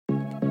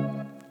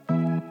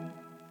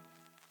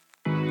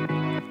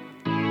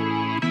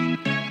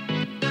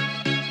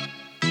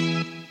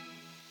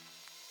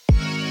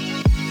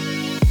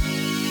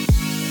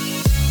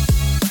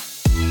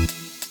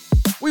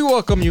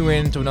welcome you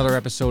into another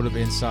episode of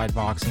Inside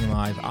Boxing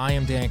Live. I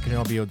am Dan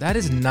Canobio. That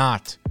is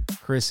not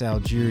Chris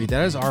Algieri.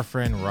 That is our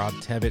friend Rob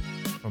Tebbett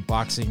from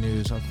Boxing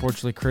News.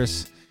 Unfortunately,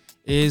 Chris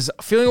is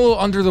feeling a little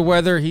under the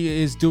weather.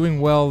 He is doing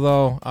well,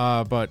 though,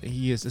 but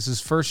this is his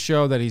first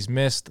show that he's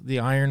missed. The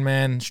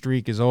Ironman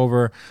streak is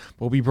over,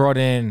 but we brought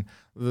in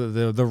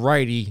the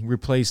righty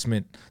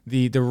replacement,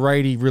 the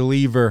righty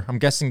reliever. I'm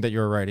guessing that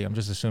you're a righty. I'm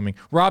just assuming.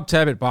 Rob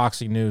Tebbett,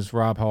 Boxing News.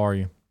 Rob, how are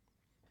you?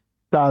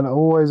 Dan,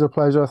 always a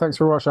pleasure. Thanks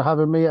very much for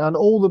having me, and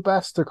all the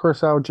best to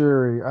Chris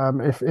Algieri.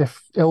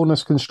 If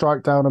illness can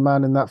strike down a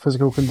man in that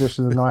physical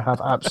condition, then I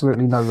have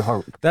absolutely no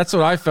hope. That's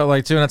what I felt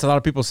like too, and that's a lot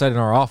of people said in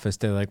our office.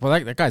 They're like, "Well,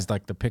 that guy's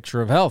like the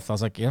picture of health." I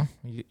was like, "Yeah,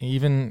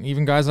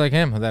 even guys like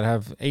him that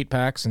have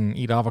 8-packs and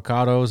eat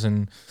avocados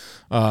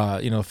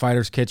and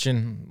Fighter's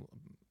Kitchen,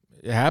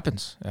 it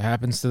happens. It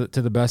happens to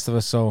the best of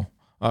us." So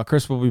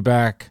Chris will be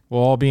back. We'll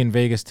all be in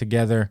Vegas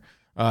together.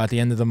 At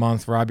the end of the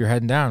month. Rob, you're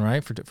heading down,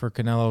 right, for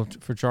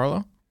Canelo, for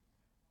Charlo?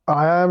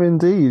 I am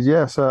indeed,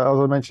 yes. As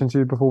I mentioned to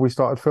you before we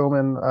started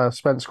filming,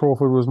 Spence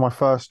Crawford was my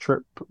first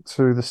trip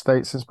to the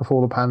States since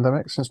before the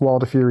pandemic, since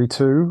Wilder Fury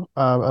 2,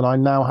 and I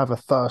now have a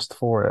thirst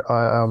for it.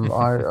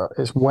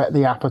 It's whet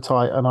the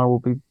appetite, and I will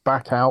be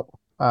back out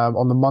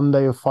on the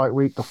Monday of fight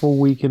week, the full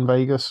week in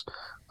Vegas.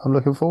 I'm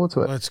looking forward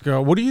to it. Let's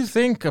go. What do you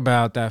think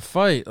about that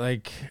fight?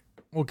 Like,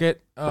 we'll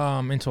get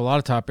into a lot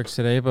of topics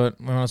today, but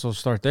we might as well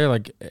start there.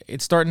 Like,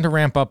 it's starting to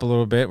ramp up a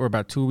little bit. We're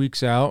about 2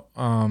 weeks out.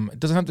 It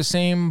doesn't have the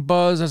same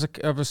buzz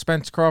of a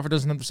Spence Crawford.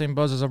 Doesn't have the same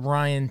buzz as a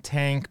Ryan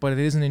Tank, but it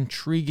is an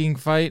intriguing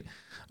fight.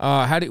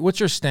 What's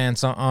your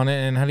stance on it,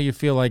 and how do you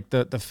feel like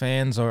the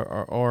fans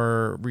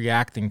are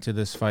reacting to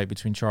this fight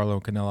between Charlo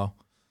and Canelo?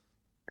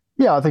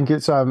 Yeah, I think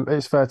it's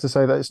fair to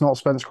say that it's not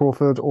Spence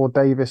Crawford or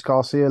Davis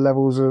Garcia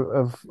levels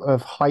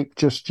of hype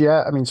just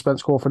yet. I mean,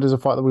 Spence Crawford is a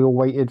fight that we all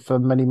waited for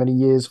many, many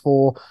years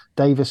for.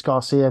 Davis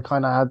Garcia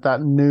kind of had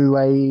that new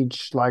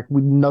age, like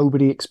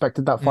nobody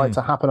expected that fight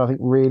to happen, I think,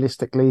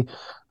 realistically,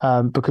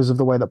 because of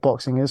the way that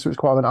boxing is. So it's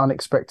quite an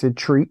unexpected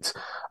treat.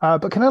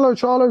 But Canelo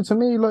Charlo, to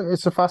me, look,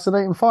 it's a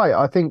fascinating fight.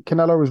 I think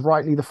Canelo is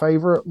rightly the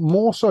favorite,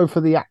 more so for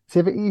the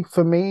activity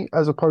for me,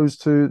 as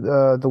opposed to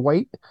the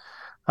weight.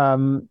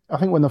 I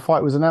think when the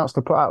fight was announced,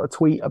 I put out a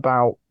tweet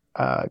about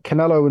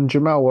Canelo and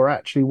Jamel were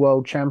actually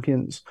world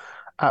champions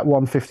at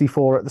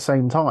 154 at the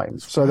same time.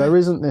 So there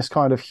isn't this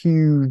kind of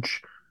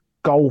huge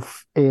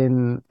gulf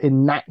in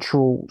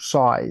natural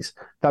size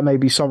that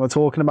maybe some are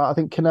talking about. I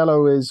think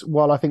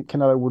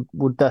Canelo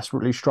would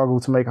desperately struggle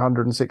to make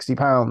 160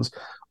 pounds.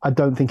 I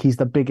don't think he's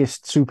the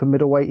biggest super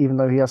middleweight, even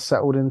though he has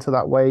settled into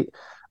that weight.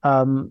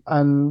 And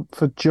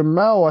for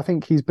Jamel, I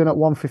think he's been at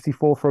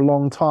 154 for a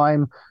long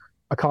time.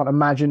 I can't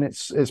imagine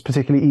it's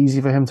particularly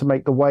easy for him to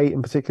make the weight,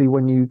 and particularly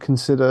when you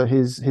consider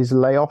his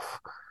layoff.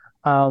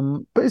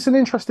 But it's an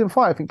interesting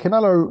fight. I think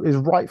Canelo is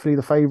rightfully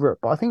the favorite,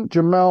 but I think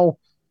Jamel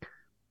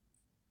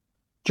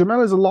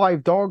is a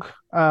live dog.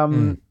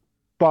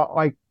 But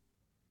I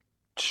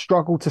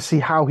struggle to see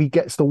how he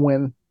gets the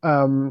win.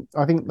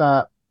 I think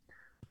that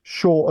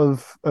short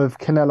of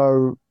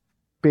Canelo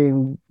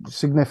being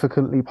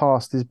significantly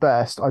past his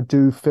best, I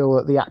do feel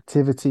that the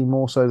activity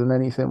more so than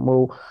anything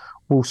will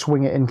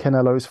swing it in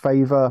Canelo's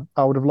favor.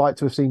 I would have liked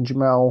to have seen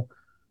Jamel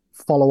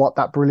follow up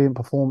that brilliant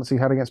performance he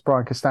had against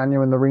Brian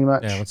Castano in the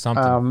rematch. Yeah, with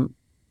something.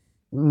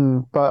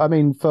 But I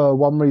mean, for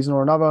one reason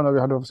or another, I know we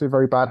had obviously a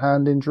very bad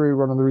hand injury,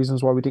 one of the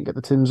reasons why we didn't get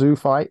the Tim Tszyu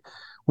fight.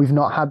 We've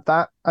not had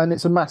that, and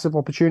it's a massive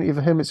opportunity for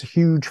him. It's a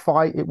huge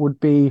fight. It would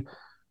be,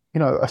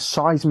 a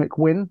seismic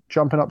win,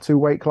 jumping up 2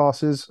 weight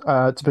classes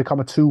to become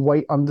a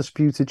 2-weight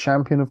undisputed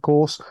champion, of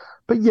course.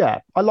 But yeah,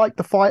 I like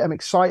the fight. I'm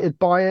excited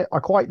by it. I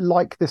quite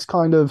like this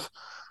kind of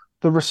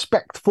the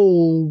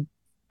respectful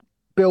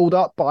build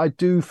up, but I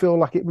do feel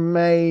like it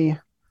may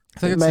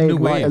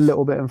ignite a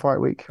little bit in fight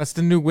week. That's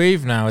the new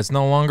wave now. It's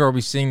no longer are we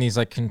seeing these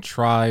like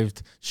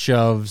contrived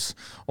shoves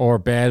or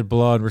bad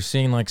blood. We're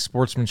seeing like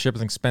sportsmanship. I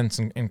think Spence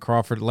and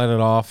Crawford let it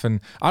off,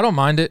 and I don't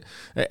mind it.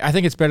 I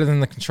think it's better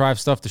than the contrived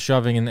stuff, the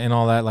shoving and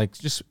all that. Like,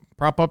 just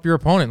prop up your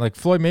opponent. Like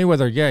Floyd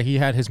Mayweather, yeah, he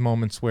had his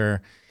moments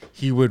where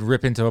he would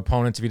rip into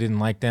opponents if he didn't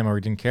like them or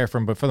he didn't care for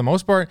them. But for the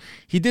most part,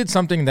 he did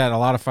something that a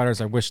lot of fighters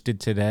I wish did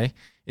today,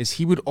 is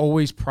he would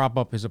always prop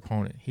up his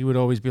opponent. He would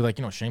always be like,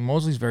 Shane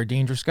Mosley's a very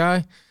dangerous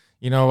guy.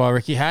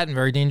 Ricky Hatton,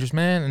 very dangerous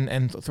man.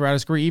 And throughout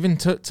his career, even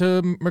to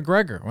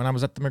McGregor, when I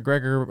was at the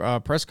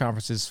McGregor press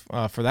conferences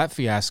for that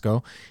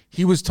fiasco,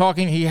 he was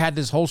talking, he had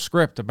this whole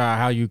script about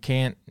how you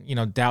can't,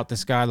 doubt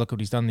this guy. Look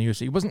what he's done in the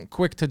UFC. He wasn't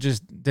quick to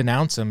just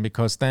denounce him,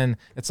 because then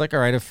it's like,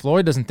 all right, if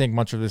Floyd doesn't think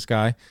much of this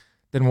guy,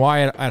 then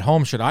why at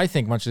home should I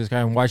think much of this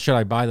guy, and why should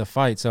I buy the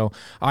fight? So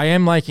I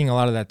am liking a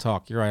lot of that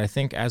talk. You're right. I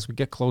think as we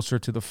get closer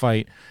to the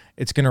fight,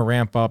 it's going to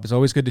ramp up. It's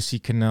always good to see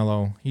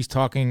Canelo. He's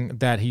talking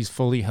that he's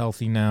fully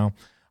healthy now.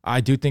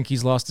 I do think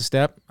he's lost a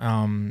step.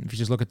 If you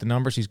just look at the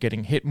numbers, he's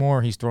getting hit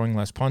more. He's throwing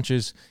less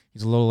punches.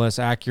 He's a little less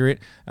accurate.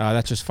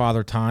 That's just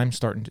father time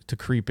starting to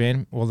creep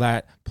in. Will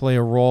that play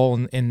a role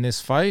in this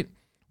fight?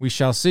 We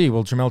shall see.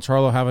 Will Jamel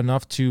Charlo have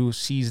enough to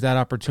seize that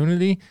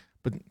opportunity?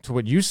 But to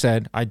what you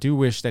said, I do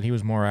wish that he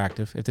was more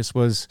active. If this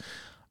was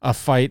a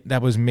fight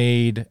that was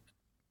made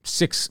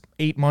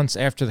 6-8 months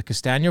after the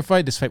Castano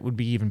fight, this fight would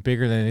be even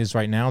bigger than it is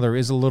right now. There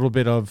is a little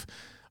bit of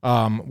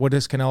what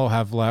does Canelo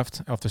have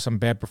left after some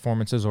bad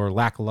performances or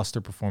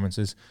lackluster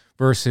performances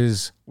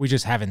versus we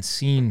just haven't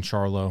seen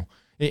Charlo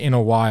in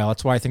a while.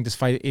 That's why I think this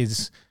fight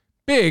is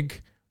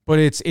big, but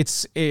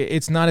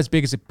it's not as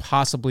big as it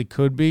possibly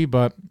could be.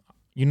 But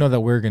you know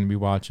that we're going to be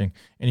watching,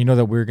 and you know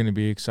that we're going to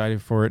be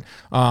excited for it.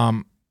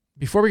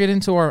 Before we get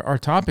into our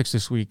topics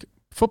this week,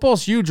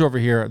 football's huge over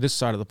here this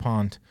side of the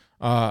pond.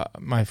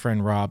 My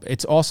friend Rob.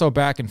 It's also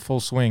back in full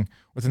swing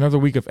with another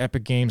week of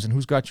epic games, and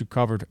who's got you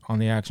covered on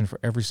the action for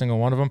every single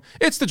one of them?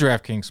 It's the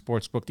DraftKings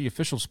Sportsbook, the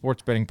official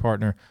sports betting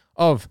partner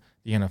of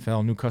the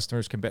NFL. New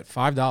customers can bet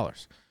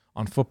 $5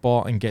 on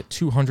football and get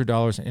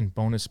 $200 in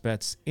bonus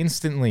bets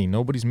instantly.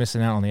 Nobody's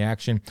missing out on the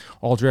action.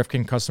 All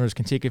DraftKings customers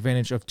can take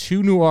advantage of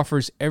 2 new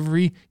offers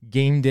every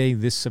game day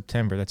this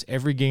September. That's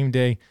every game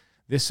day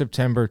this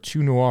September.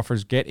 2 new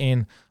offers. Get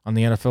in on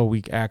the NFL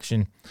week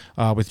action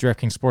with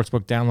DraftKings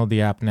Sportsbook. Download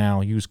the app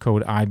now. Use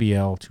code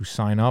IBL to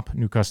sign up.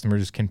 New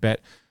customers can bet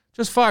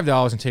just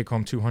 $5 and take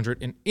home $200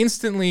 and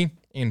instantly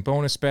in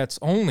bonus bets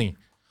only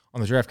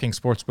on the DraftKings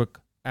Sportsbook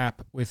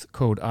app with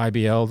code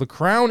IBL. The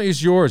crown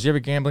is yours. You have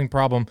a gambling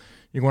problem,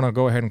 you want to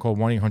go ahead and call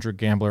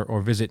 1-800-GAMBLER or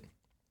visit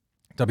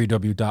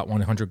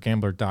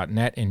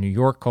www.100gambler.net. In New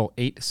York, call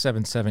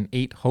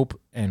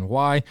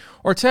 877-8-HOPE-NY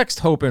or text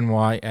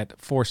HOPE-NY at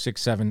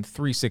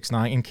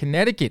 467-369. In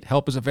Connecticut,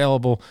 help is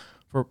available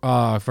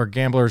for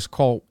gamblers.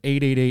 Call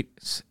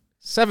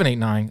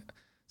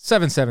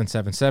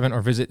 888-789-7777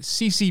 or visit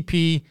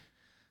ccp.org.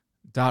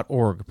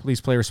 Please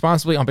play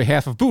responsibly on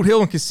behalf of Boot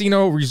Hill and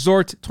Casino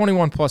Resort.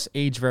 21 plus,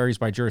 age varies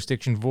by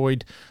jurisdiction.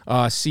 Void.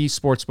 See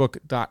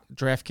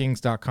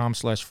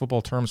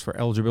sportsbook.draftkings.com/football terms for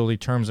eligibility,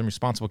 terms, and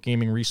responsible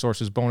gaming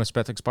resources. Bonus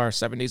bets expire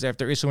 7 days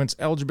after issuance.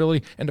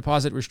 Eligibility and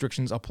deposit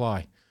restrictions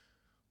apply.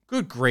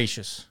 Good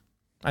gracious.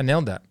 I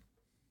nailed that.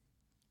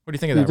 What do you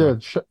think of that? You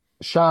did.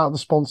 Shout out the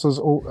sponsors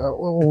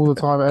all the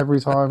time, every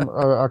time.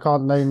 I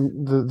can't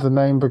name the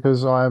name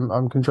because I'm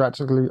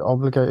contractually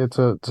obligated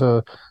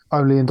to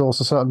only endorse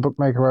a certain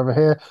bookmaker over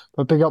here.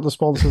 But big up the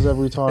sponsors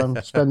every time.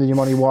 Spending your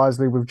money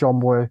wisely with John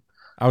Boy.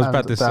 I was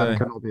about to say,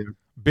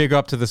 big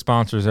up to the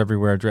sponsors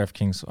everywhere.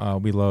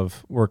 DraftKings, we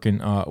love working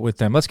with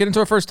them. Let's get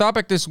into our first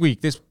topic this week.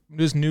 This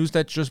news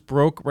that just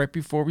broke right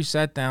before we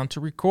sat down to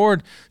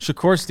record.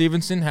 Shakur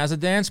Stevenson has a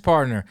dance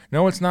partner.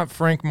 No, it's not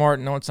Frank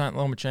Martin. No, it's not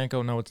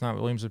Lomachenko. No, it's not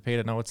William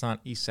Zepeda. No, it's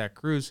not Isaac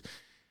Cruz.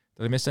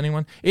 Did I miss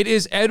anyone? It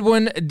is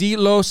Edwin De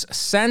Los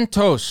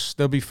Santos.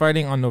 They'll be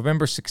fighting on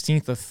November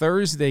 16th, a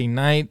Thursday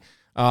night.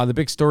 The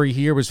big story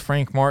here was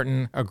Frank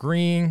Martin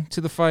agreeing to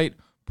the fight,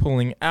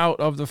 pulling out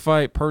of the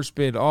fight, purse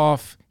bid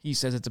off. He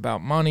says it's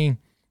about money.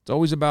 It's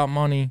always about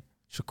money.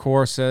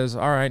 Shakur says,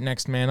 all right,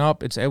 next man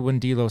up. It's Edwin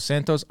De Los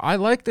Santos. I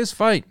like this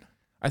fight.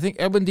 I think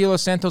Edwin De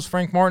Los Santos,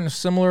 Frank Martin,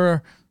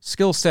 similar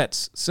skill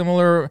sets,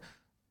 similar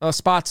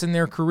spots in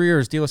their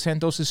careers. De Los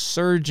Santos is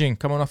surging,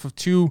 coming off of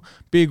 2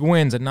 big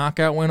wins, a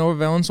knockout win over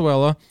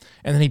Valenzuela,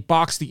 and then he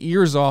boxed the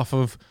ears off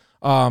of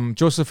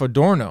Joseph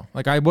Adorno.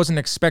 Like, I wasn't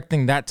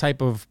expecting that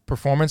type of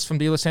performance from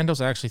De Los Santos.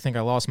 I actually think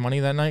I lost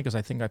money that night because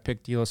I think I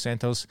picked De Los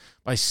Santos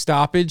by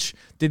stoppage.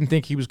 Didn't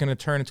think he was going to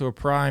turn into a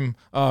prime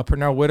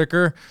Pernell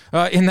Whitaker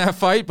in that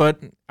fight, but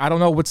I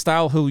don't know what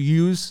style he'll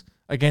use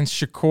against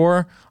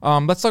Shakur.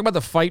 Let's talk about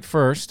the fight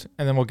first,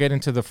 and then we'll get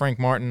into the Frank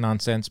Martin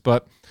nonsense.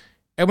 But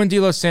Edwin De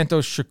Los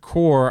Santos,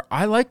 Shakur,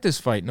 I like this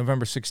fight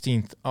November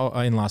 16th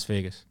in Las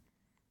Vegas.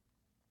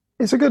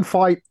 It's a good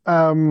fight.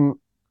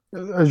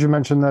 As you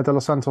mentioned there, De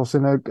Los Santos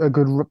in a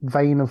good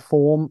vein of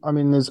form. I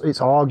mean, it's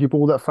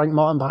arguable that Frank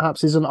Martin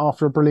perhaps isn't,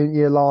 after a brilliant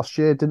year last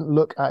year, didn't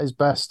look at his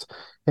best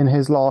in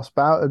his last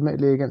bout,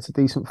 admittedly against a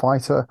decent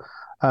fighter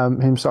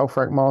himself,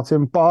 Frank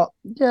Martin. But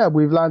yeah,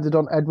 we've landed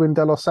on Edwin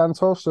De Los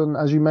Santos, and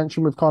as you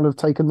mentioned, we've kind of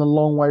taken the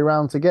long way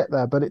round to get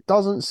there. But it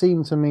doesn't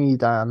seem to me,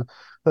 Dan,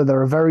 that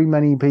there are very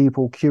many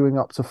people queuing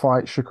up to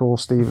fight Shakur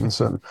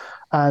Stevenson,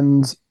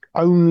 and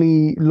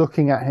only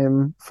looking at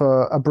him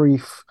for a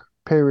brief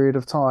period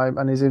of time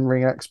and his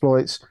in-ring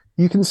exploits,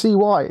 you can see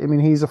why. I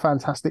mean, he's a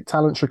fantastic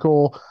talent,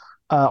 Shakur.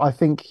 I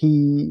think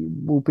he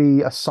will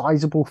be a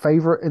sizable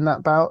favourite in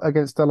that bout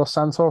against De Los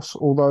Santos,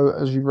 although,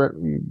 as you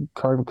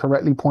kind of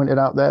correctly pointed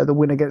out there, the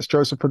win against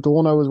Joseph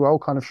Adorno as well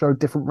kind of showed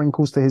different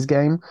wrinkles to his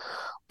game.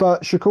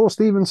 But Shakur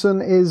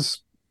Stevenson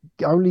is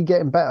only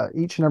getting better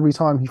each and every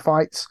time he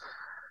fights.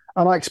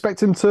 And I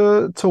expect him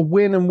to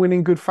win and win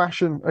in good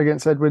fashion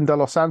against Edwin De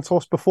Los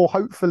Santos before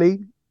hopefully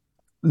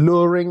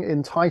luring,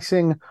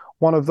 enticing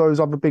one of those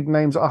other big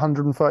names at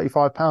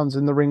 135 pounds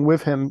in the ring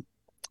with him.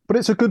 But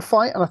it's a good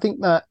fight, and I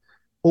think that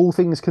all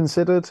things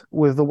considered,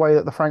 with the way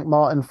that the Frank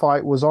Martin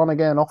fight was on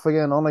again, off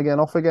again, on again,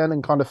 off again,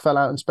 and kind of fell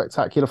out in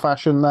spectacular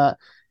fashion, that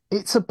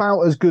it's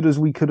about as good as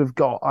we could have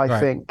got, I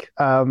think.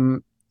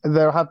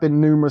 There have been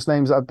numerous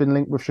names that have been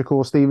linked with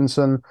Shakur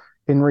Stevenson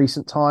in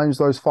recent times.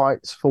 Those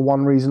fights, for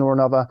one reason or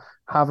another,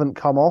 haven't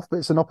come off, but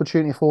it's an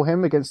opportunity for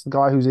him against the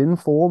guy who's in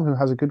form, who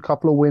has a good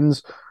couple of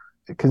wins,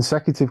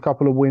 consecutive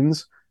couple of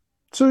wins.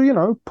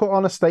 put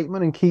on a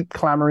statement and keep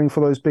clamoring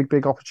for those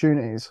big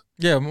opportunities.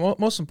 Yeah,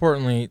 most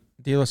importantly,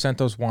 De Los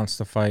Santos wants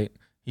to fight.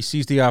 He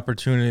sees the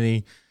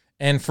opportunity,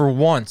 and for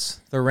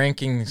once, the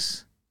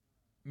rankings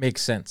make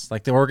sense.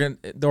 Like the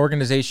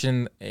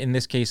organization in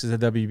this case is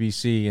the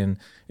WBC, and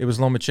it was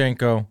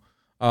Lomachenko,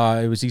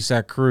 it was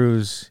Isaac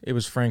Cruz, it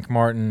was Frank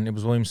Martin, it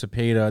was William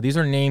Cepeda. These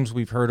are names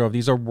we've heard of.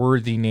 These are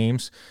worthy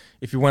names.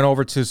 If you went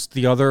over to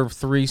the other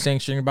three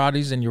sanctioning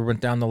bodies and you went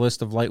down the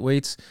list of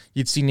lightweights,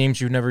 you'd see names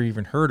you've never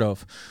even heard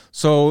of.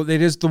 So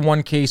it is the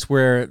one case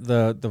where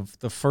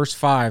the first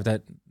five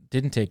that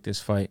didn't take this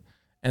fight,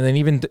 and then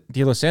even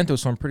De Los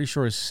Santos, who I'm pretty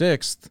sure is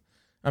sixth.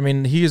 I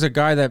mean, he is a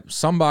guy that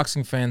some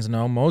boxing fans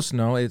know, most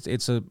know.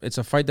 It's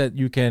a fight that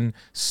you can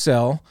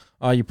sell.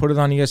 You put it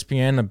on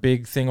ESPN. A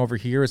big thing over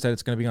here is that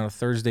it's going to be on a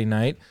Thursday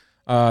night.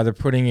 They're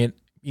putting it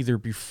either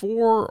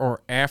before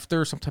or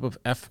after some type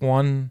of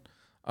F1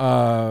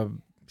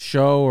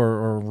 show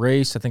or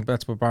race. I think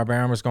that's what Bob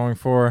Arum was going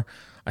for.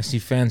 I see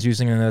fans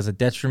using it as a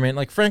detriment.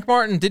 Like Frank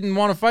Martin didn't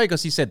want to fight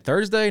because he said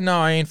Thursday. No,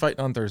 I ain't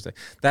fighting on Thursday.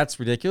 That's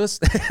ridiculous.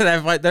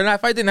 That fight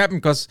didn't happen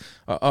because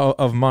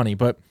of money.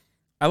 But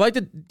I like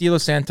that De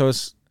Los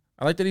Santos.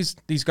 I like that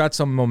he's got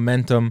some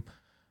momentum.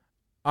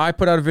 I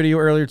put out a video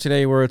earlier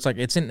today where it's like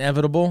it's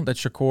inevitable that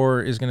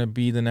Shakur is going to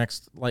be the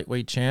next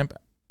lightweight champ.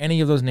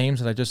 Any of those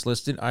names that I just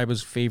listed, I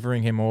was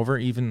favoring him over.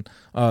 Even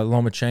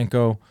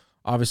Lomachenko,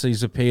 obviously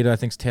Cepeda, I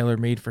think is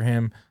tailor-made for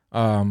him.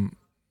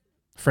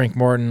 Frank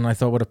Martin, I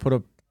thought would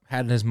have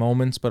had his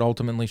moments, but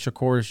ultimately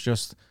Shakur is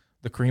just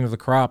the cream of the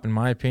crop, in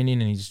my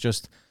opinion, and he's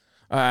just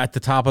at the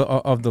top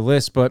of the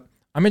list. But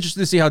I'm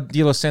interested to see how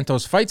De Los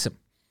Santos fights him.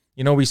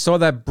 You know, we saw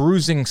that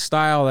bruising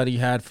style that he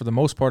had for the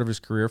most part of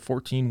his career,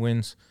 14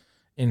 wins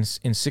in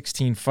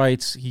 16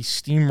 fights. He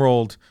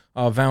steamrolled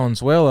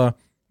Valenzuela,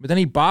 but then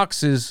he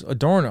boxes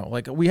Adorno.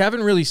 Like, we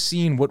haven't really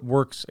seen what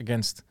works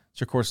against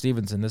Shakur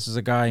Stevenson. This is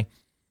a guy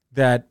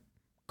that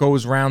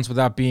goes rounds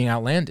without being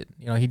outlanded.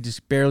 You know, he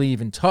just barely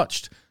even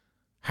touched.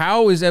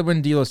 How is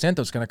Edwin De Los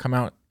Santos going to come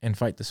out and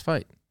fight this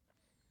fight?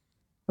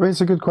 I mean, it's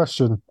a good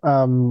question.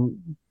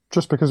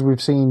 Just because we've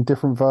seen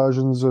different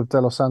versions of De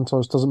Los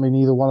Santos doesn't mean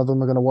either one of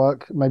them are going to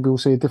work. Maybe we'll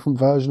see a different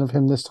version of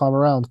him this time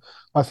around.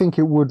 I think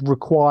it would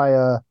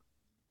require,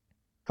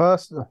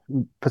 first,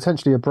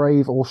 potentially a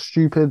brave or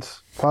stupid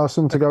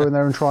person to go in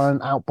there and try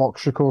and outbox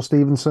Shakur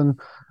Stevenson.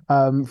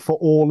 For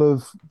all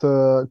of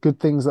the good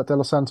things that De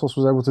Los Santos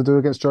was able to do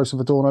against Joseph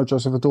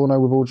Adorno,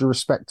 with all due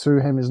respect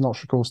to him, is not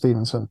Shakur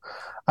Stevenson.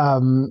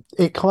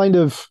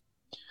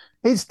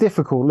 It's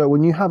difficult. Look,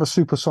 when you have a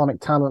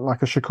supersonic talent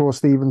like a Shakur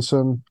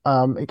Stevenson,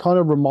 it kind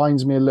of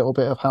reminds me a little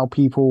bit of how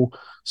people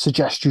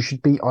suggest you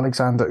should beat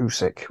Alexander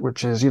Usyk,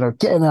 which is,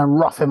 get in there and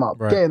rough him up,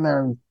 right. Get in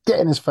there and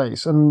get in his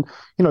face. And,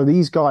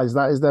 these guys,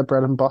 that is their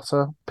bread and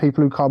butter.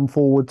 People who come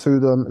forward to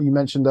them. You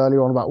mentioned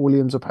earlier on about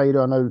William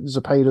Cepeda. I know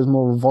Cepeda is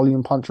more of a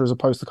volume puncher as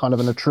opposed to kind of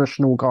an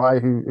attritional guy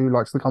who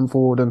likes to come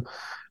forward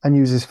and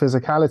use his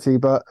physicality.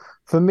 But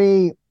for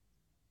me,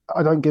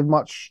 I don't give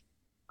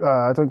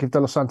De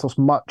Los Santos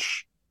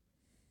much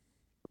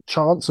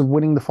chance of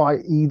winning the fight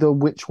either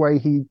which way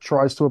he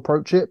tries to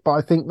approach it. But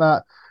I think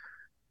that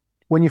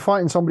when you're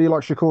fighting somebody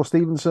like Shakur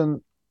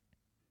Stevenson,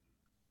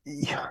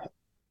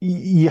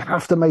 you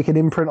have to make an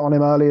imprint on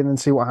him early and then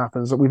see what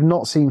happens. We've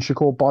not seen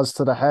Shakur buzz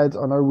to the head.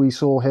 I know we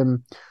saw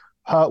him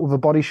hurt with a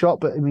body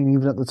shot, but I mean,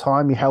 even at the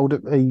time, he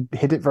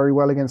hit it very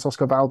well against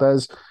Oscar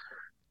Valdez.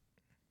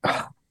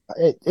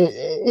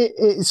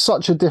 It's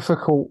such a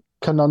difficult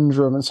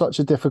conundrum and such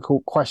a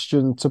difficult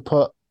question to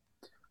put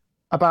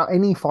about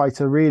any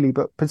fighter, really,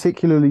 but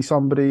particularly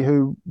somebody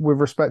who, with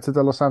respect to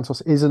De Los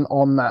Santos, isn't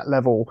on that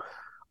level.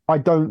 I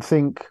don't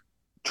think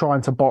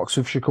trying to box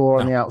with Shakur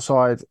on the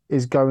outside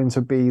is going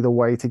to be the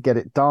way to get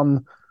it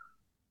done.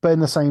 But in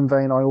the same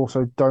vein, I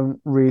also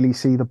don't really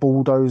see the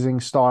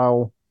bulldozing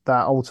style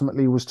that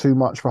ultimately was too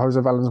much for Jose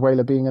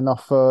Valenzuela being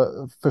enough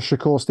for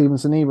Shakur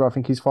Stevenson either. I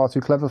think he's far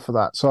too clever for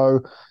that.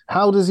 So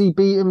how does he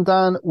beat him,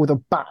 Dan? With a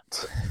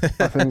bat,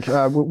 I think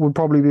would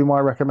probably be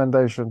my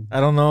recommendation. I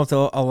don't know if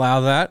they'll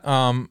allow that.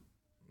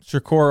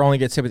 Shakur only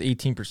gets hit with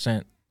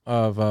 18%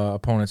 of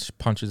opponents'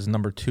 punches,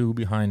 number 2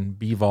 behind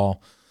Bivol.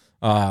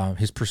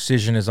 His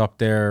precision is up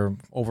there,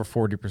 over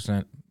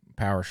 40%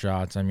 power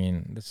shots. I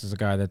mean, this is a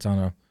guy that's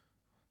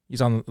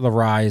he's on the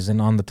rise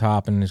and on the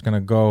top, and is going to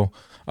go,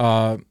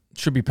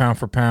 should be pound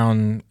for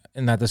pound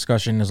in that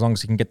discussion as long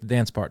as he can get the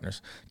dance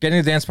partners.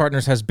 Getting the dance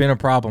partners has been a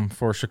problem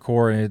for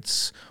Shakur.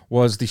 It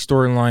was the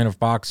storyline of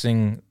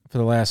boxing for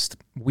the last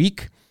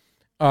week.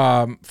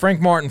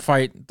 Frank Martin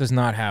fight does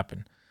not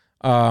happen.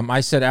 I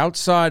said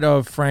outside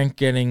of Frank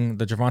getting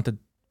the Gervonta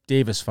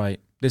Davis fight,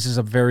 this is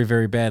a very,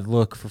 very bad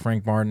look for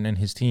Frank Martin and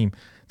his team.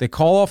 They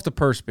call off the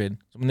purse bid.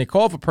 So when they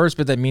call off a purse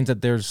bid, that means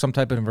that there's some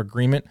type of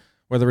agreement,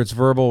 whether it's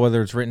verbal,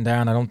 whether it's written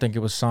down. I don't think it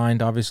was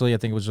signed, obviously. I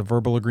think it was a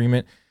verbal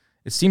agreement.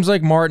 It seems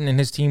like Martin and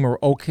his team were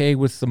okay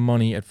with the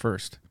money at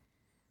first.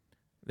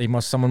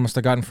 Someone must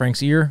have gotten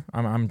Frank's ear.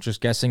 I'm just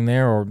guessing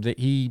there, or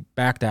he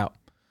backed out.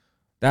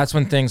 That's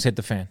when things hit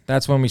the fan.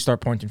 That's when we start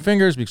pointing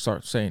fingers. We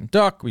start saying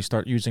duck. We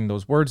start using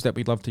those words that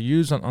we love to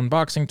use on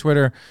boxing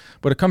Twitter.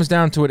 But it comes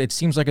down to it. It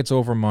seems like it's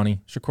over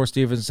money. Shakur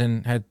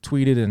Stevenson had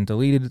tweeted and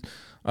deleted.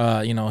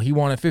 He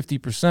wanted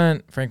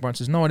 50%. Frank Martin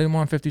says, no, I didn't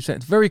want 50%.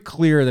 It's very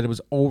clear that it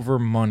was over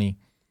money.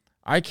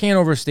 I can't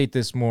overstate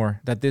this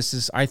more, that this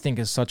is, I think,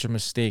 is such a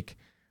mistake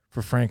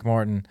for Frank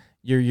Martin.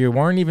 You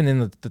weren't even in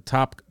the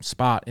top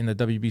spot in the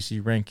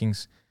WBC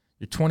rankings.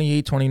 You're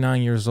 28,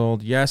 29 years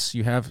old. Yes,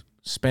 you have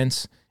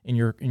Spence in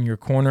your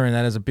corner, and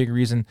that is a big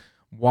reason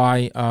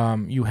why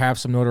you have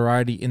some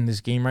notoriety in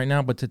this game right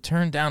now. But to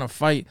turn down a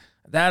fight,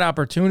 that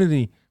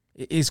opportunity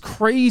is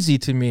crazy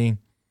to me.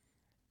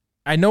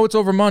 I know it's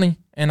over money,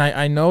 and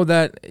I know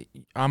that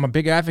I'm a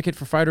big advocate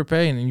for fighter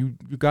pay, and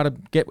you got to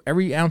get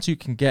every ounce you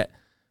can get.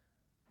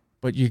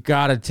 But you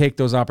got to take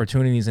those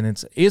opportunities, and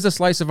it is a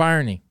slice of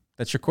irony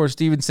that Shakur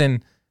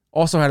Stevenson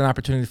also had an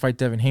opportunity to fight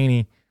Devin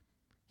Haney.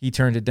 He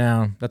turned it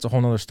down. That's a whole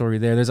nother story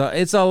there.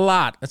 It's a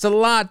lot. It's a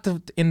lot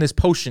in this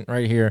potion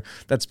right here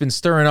that's been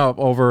stirring up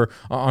over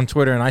on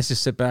Twitter, and I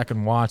just sit back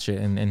and watch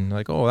it and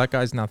like, oh, that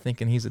guy's not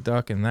thinking he's a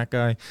duck, and that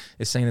guy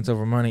is saying it's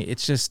over money.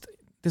 It's just,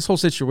 this whole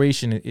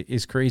situation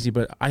is crazy,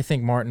 but I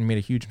think Martin made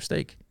a huge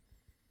mistake.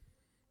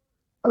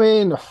 I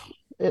mean,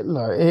 it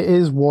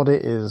is what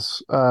it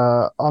is.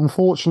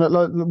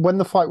 Unfortunately, when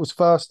the fight was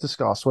first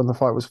discussed, when the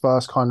fight was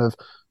first kind of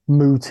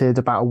mooted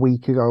about a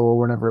week ago or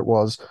whenever it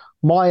was,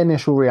 my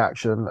initial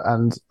reaction,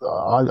 and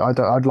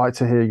I'd like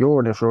to hear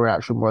your initial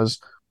reaction, was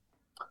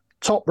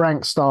top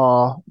ranked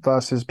star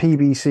versus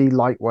PBC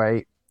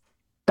lightweight.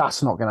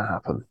 That's not going to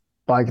happen.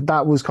 Like,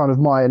 that was kind of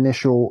my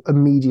initial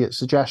immediate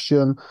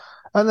suggestion.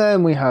 And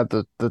then we had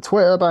the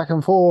Twitter back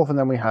and forth, and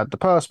then we had the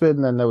purse bid,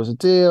 and then there was a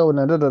deal, and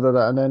then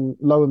and then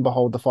lo and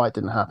behold, the fight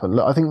didn't happen.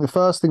 Look, I think the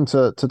first thing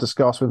to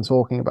discuss when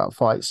talking about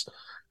fights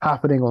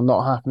happening or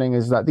not happening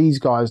is that these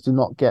guys do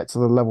not get to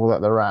the level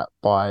that they're at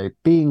by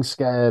being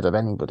scared of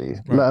anybody,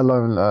 right, let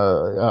alone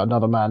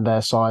another man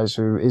their size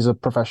who is a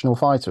professional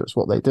fighter. It's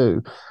what they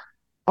do.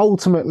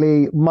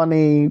 Ultimately,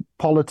 money,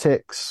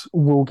 politics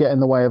will get in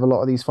the way of a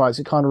lot of these fights.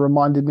 It kind of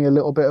reminded me a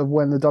little bit of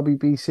when the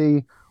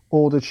WBC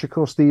ordered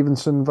Shakur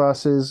Stevenson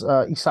versus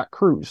Isaac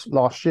Cruz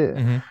last year.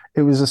 Mm-hmm.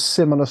 It was a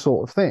similar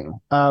sort of thing.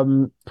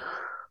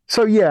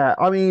 So yeah,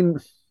 I mean,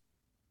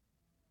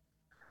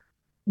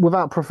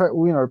 without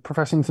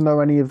professing to know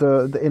any of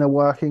the inner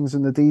workings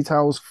and the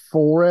details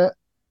for it,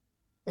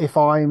 if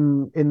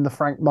I'm in the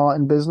Frank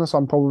Martin business,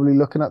 I'm probably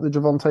looking at the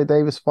Gervonta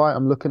Davis fight.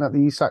 I'm looking at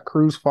the Isaac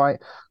Cruz fight.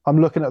 I'm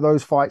looking at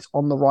those fights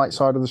on the right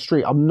side of the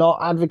street. I'm not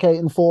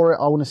advocating for it.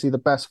 I want to see the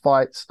best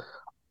fights.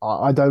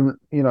 I'm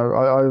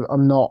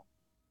not,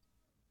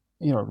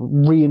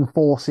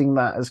 reinforcing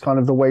that as kind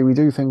of the way we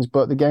do things,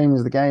 but the game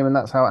is the game, and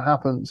that's how it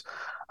happens.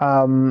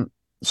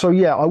 So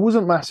yeah, I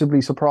wasn't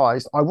massively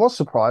surprised. I was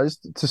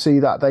surprised to see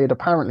that they had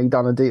apparently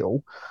done a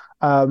deal.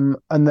 And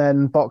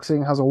then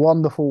boxing has a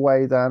wonderful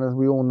way, Dan, as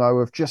we all know,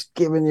 of just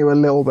giving you a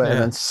little bit and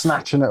then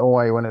snatching it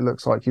away when it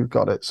looks like you've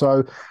got it.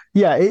 So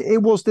yeah,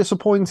 it was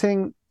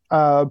disappointing,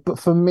 but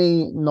for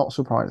me, not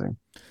surprising.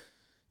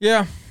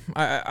 Yeah,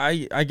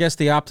 I guess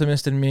the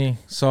optimist in me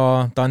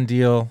saw done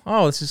deal.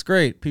 Oh, this is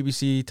great.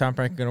 PBC, Tom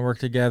Frank are going to work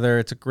together.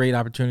 It's a great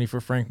opportunity for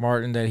Frank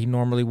Martin that he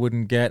normally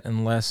wouldn't get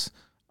unless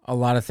a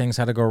lot of things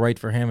had to go right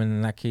for him. And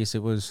in that case,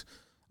 it was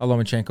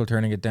Lomachenko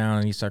turning it down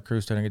and Isaac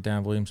Cruz turning it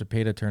down, William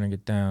Zepeda turning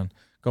it down,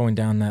 going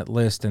down that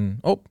list.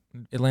 And,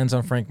 it lands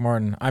on Frank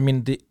Martin. I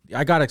mean,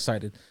 I got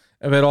excited.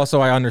 But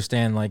also I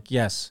understand, like,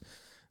 yes,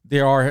 they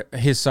are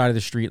his side of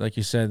the street, like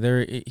you said.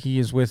 He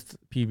is with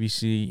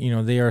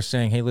PBC. They are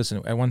saying, hey, listen,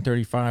 at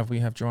 135, we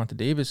have Gervonta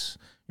Davis.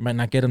 You might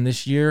not get him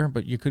this year,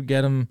 but you could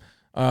get him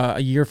a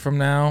year from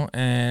now.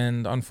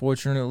 And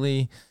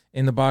unfortunately,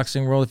 in the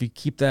boxing world, if you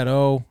keep that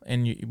O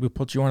and we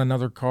put you on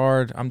another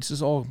card,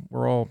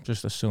 we're all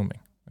just assuming,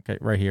 okay,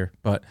 right here.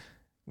 But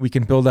we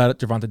can build that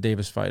Gervonta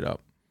Davis fight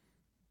up.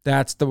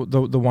 That's the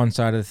one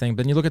side of the thing.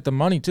 But then you look at the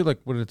money too, like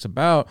what it's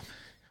about.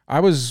 I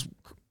was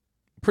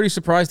pretty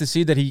surprised to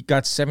see that he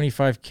got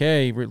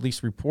 $75K, or at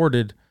least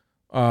reported,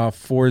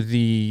 for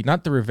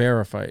not the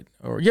Rivera fight.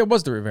 It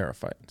was the Rivera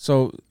fight.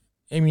 So,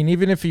 I mean,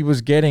 even if he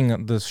was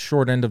getting the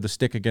short end of the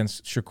stick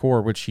against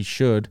Shakur, which he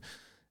should,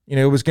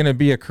 it was going to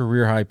be a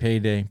career-high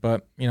payday.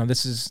 But,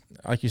 this is,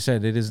 like you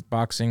said, it is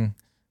boxing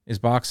is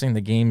boxing.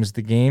 The game is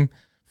the game.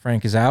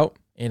 Frank is out.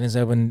 It is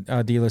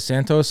Stevenson-De Los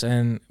Santos,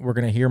 and we're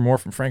going to hear more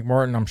from Frank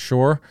Martin, I'm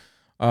sure.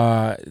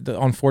 The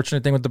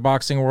unfortunate thing with the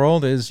boxing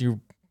world is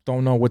you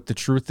don't know what the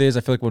truth is.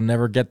 I feel like we'll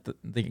never get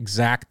the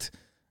exact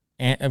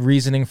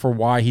reasoning for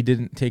why he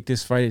didn't take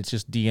this fight. It's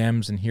just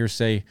DMs and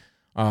hearsay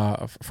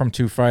from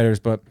two fighters.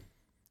 But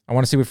I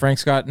want to see what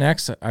Frank's got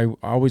next. I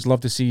always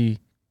love to see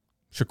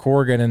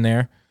Shakur get in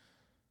there.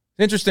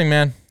 Interesting,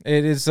 man.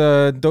 It is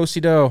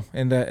do-si-do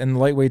in the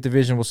lightweight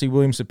division. We'll see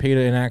William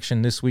Zepeda in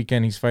action this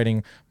weekend. He's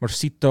fighting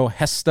Marcito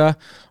Hesta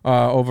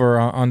over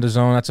on the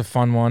zone. That's a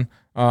fun one.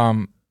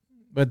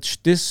 But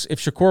if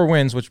Shakur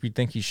wins, which we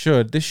think he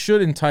should, this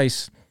should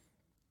entice.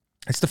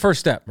 It's the first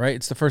step, right?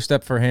 It's the first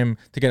step for him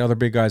to get other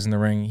big guys in the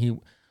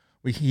ring.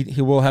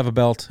 He will have a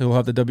belt. He'll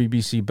have the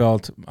WBC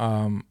belt.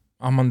 I'm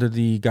under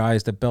the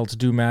guise that belts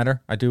do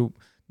matter. I do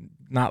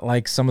not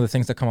like some of the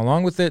things that come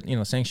along with it,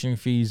 sanctioning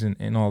fees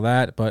and all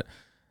that, but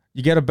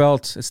you get a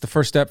belt. It's the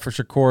first step for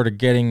Shakur to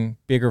getting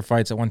bigger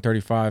fights at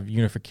 135,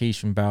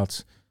 unification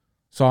bouts.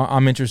 So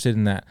I'm interested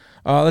in that.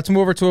 Let's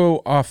move over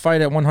to a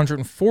fight at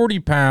 140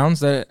 pounds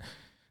that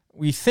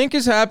we think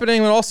is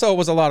happening, but also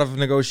was a lot of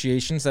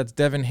negotiations. That's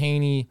Devin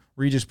Haney,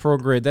 Regis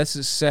Prograis. That's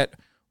set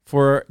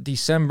for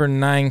December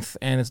 9th,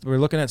 and we're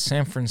looking at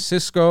San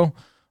Francisco,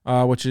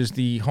 which is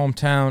the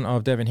hometown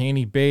of Devin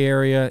Haney, Bay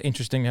Area.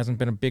 Interesting, hasn't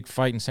been a big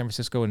fight in San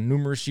Francisco in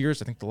numerous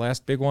years. I think the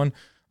last big one,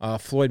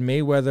 Floyd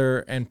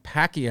Mayweather and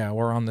Pacquiao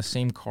were on the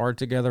same card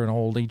together, an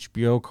old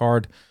HBO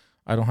card.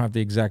 I don't have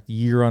the exact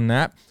year on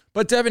that.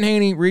 But Devin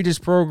Haney, Regis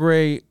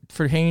Prograis.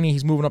 For Haney,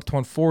 he's moving up to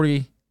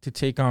 140 to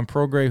take on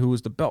Prograis, who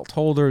is the belt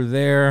holder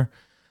there.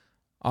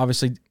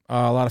 Obviously,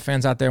 a lot of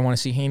fans out there want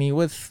to see Haney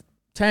with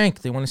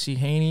Tank. They want to see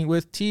Haney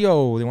with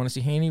Tio. They want to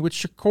see Haney with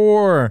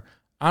Shakur.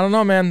 I don't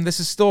know, man. This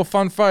is still a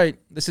fun fight.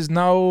 This is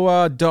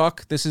no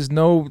duck. This is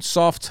no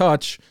soft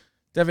touch.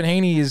 Devin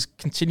Haney is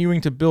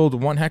continuing to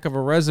build one heck of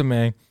a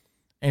resume,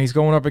 and he's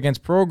going up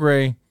against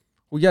Prograis,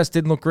 who, yes,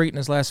 didn't look great in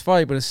his last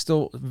fight, but is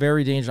still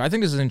very dangerous. I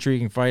think this is an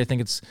intriguing fight. I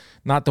think it's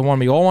not the one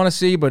we all want to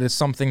see, but it's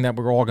something that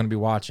we're all going to be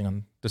watching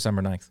on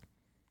December 9th.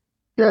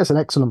 Yeah, it's an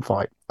excellent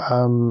fight.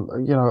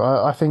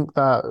 I think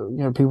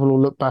that people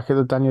will look back at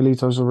the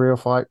Danielito Zorrilla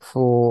fight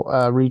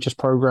for Regis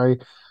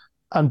Prograis,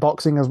 and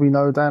boxing, as we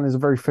know, Dan, is a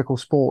very fickle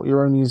sport.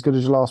 You're only as good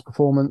as your last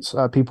performance.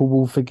 People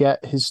will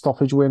forget his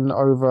stoppage win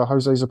over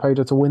Jose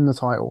Zepeda to win the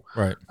title.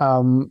 Right.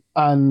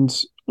 And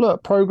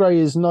look, Prograis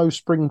is no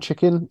spring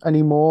chicken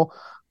anymore.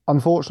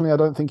 Unfortunately, I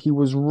don't think he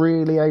was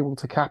really able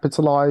to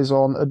capitalize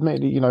on,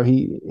 admittedly,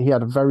 he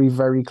had a very,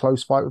 very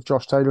close fight with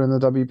Josh Taylor in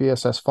the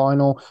WBSS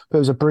final. But it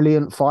was a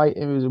brilliant fight.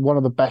 It was one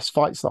of the best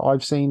fights that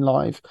I've seen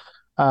live.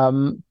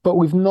 But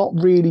we've not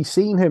really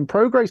seen him.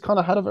 Prograis kind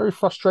of had a very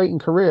frustrating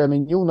career. I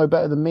mean, you'll know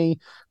better than me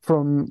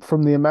from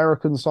the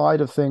American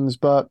side of things,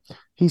 but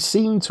he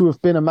seemed to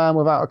have been a man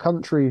without a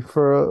country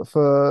for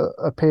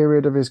a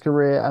period of his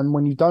career. And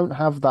when you don't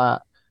have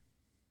that,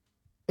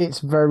 it's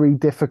very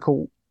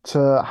difficult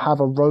to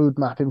have a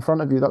roadmap in front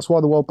of you. That's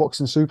why the World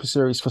Boxing Super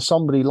Series, for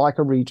somebody like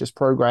a Regis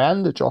Prograis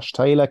and a Josh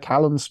Taylor,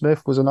 Callum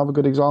Smith was another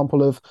good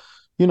example of,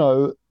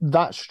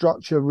 that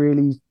structure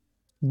really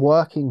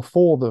working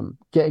for them,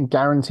 getting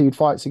guaranteed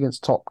fights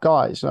against top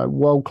guys,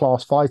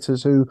 world-class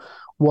fighters who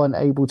weren't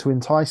able to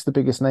entice the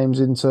biggest names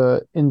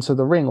into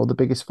the ring or the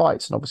biggest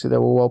fights. And obviously they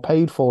were well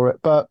paid for it.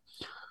 But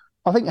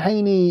I think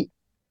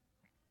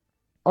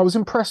I was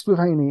impressed with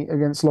Haney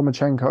against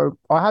Lomachenko.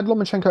 I had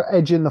Lomachenko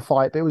edge in the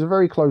fight, but it was a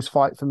very close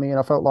fight for me. And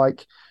I felt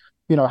like,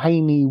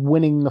 Haney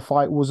winning the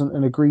fight wasn't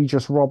an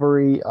egregious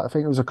robbery. I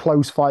think it was a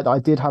close fight that I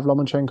did have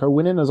Lomachenko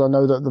winning, as I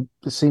know that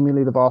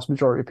seemingly the vast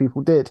majority of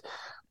people did.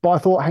 But I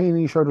thought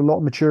Haney showed a lot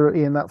of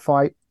maturity in that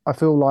fight. I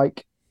feel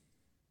like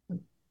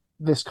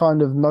this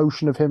kind of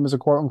notion of him as a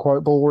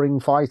quote-unquote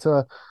boring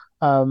fighter,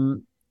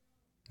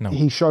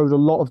 he showed a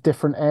lot of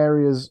different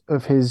areas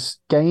of his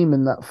game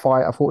in that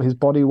fight. I thought his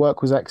body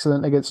work was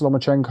excellent against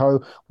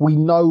Lomachenko. We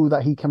know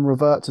that he can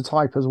revert to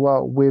type as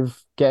well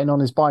with getting on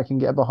his bike and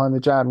getting behind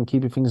the jab and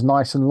keeping things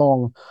nice and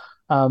long.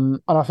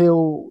 And I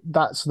feel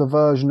that's the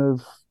version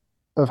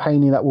of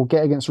Haney that will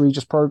get against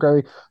Regis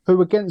Prograis,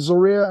 who against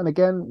Zorrilla, and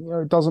again,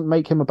 it doesn't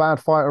make him a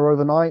bad fighter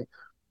overnight,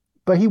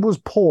 but he was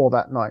poor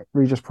that night,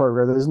 Regis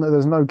Prograis.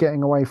 There's no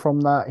getting away from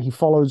that. He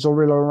followed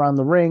Zorrilla around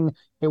the ring.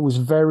 It was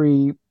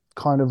very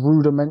kind of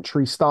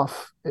rudimentary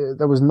stuff.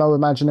 There was no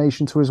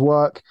imagination to his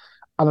work.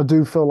 And I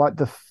do feel like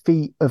the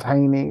feet of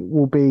Haney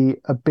will be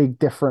a big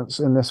difference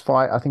in this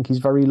fight. I think he's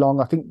very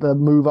long. I think the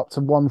move up to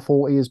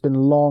 140 has been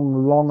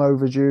long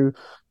overdue.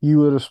 You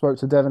would have spoke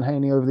to Devin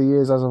Haney over the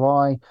years, as have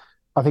I.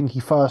 I think he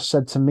first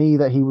said to me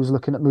that he was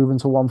looking at moving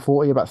to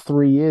 140 about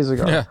 3 years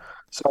ago. Yeah.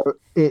 So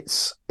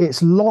it's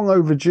long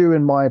overdue,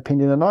 in my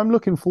opinion. And I'm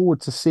looking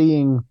forward to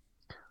seeing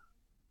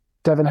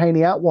Devin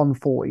Haney at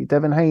 140,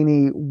 Devin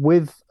Haney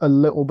with a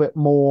little bit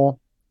more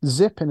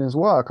zip in his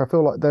work. I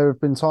feel like there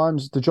have been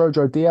times, the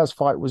Jojo Diaz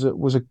fight was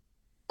a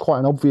quite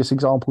an obvious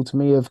example to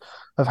me of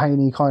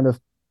Haney kind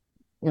of,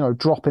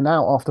 dropping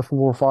out after 4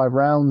 or 5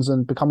 rounds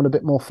and becoming a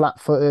bit more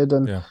flat-footed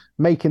and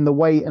making the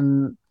weight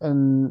and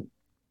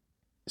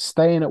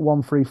staying at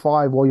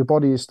 135 while your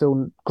body is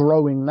still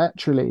growing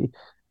naturally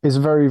is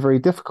very, very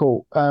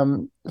difficult.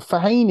 For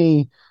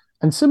Haney,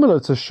 and similar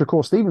to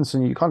Shakur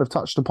Stevenson, you kind of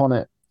touched upon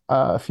it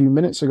a few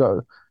minutes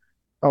ago,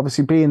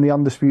 obviously being the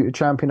undisputed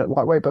champion at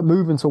lightweight, but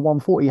moving to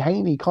 140,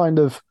 Haney kind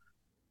of,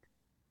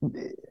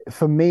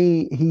 for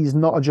me, he's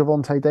not a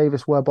Gervonta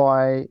Davis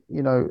whereby,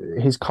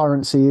 his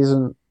currency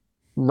isn't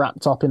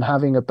wrapped up in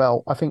having a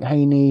belt. I think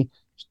Haney,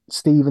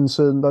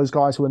 Stevenson, those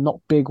guys who are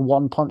not big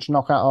one-punch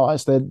knockout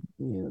artists,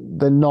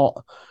 they're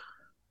not,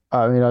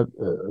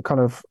 kind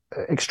of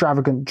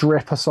extravagant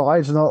drip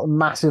aside, not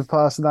massive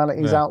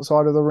personalities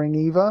outside of the ring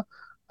either.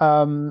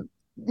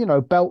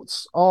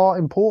 Belts are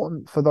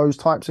important for those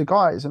types of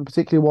guys, and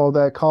particularly while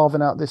they're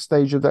carving out this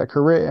stage of their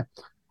career.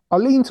 I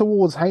lean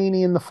towards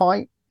Haney in the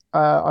fight.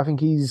 I think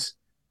he's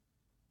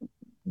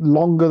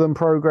longer than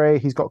Prograis.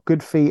 He's got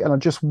good feet, and I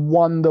just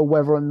wonder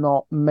whether or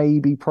not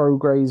maybe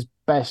Prograis'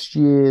 best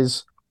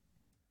years,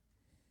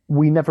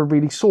 we never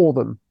really saw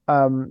them.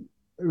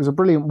 It was a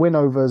brilliant win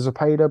over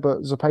Zepeda,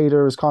 but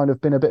Zepeda has kind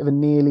of been a bit of a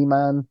nearly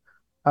man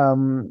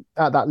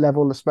at that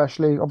level,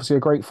 especially. Obviously,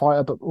 a great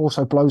fighter, but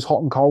also blows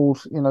hot and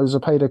cold. You know,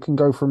 Zepeda can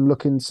go from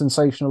looking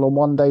sensational on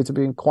one day to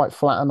being quite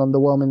flat and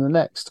underwhelming the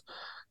next.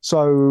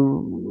 So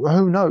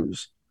who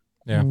knows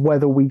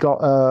whether we got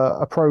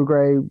a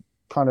Prograis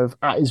kind of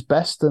at his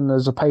best and a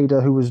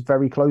Zepeda who was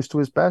very close to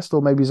his best,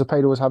 or maybe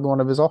Zepeda was having one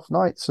of his off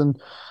nights. And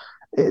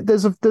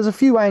there's a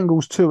few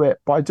angles to it,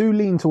 but I do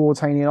lean towards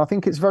Haney, and I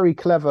think it's very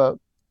clever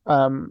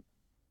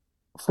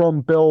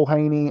from Bill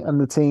Haney and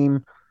the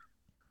team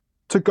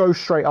to go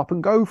straight up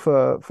and go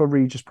for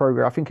Regis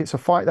Prograis. I think it's a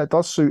fight that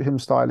does suit him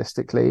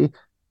stylistically,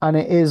 and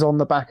it is on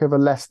the back of a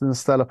less than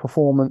stellar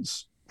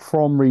performance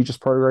from Regis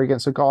Prograis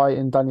against a guy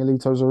in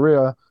Danielito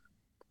Zorrilla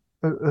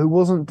who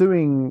wasn't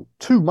doing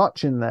too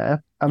much in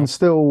there and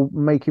still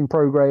making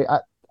Prograis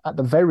at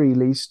the very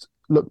least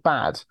look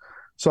bad.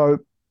 So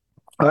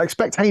I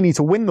expect Haney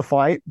to win the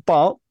fight,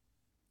 but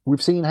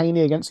we've seen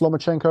Haney against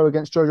Lomachenko,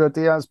 against Jojo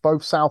Diaz,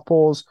 both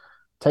southpaws,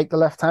 take the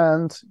left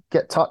hand,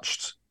 get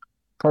touched.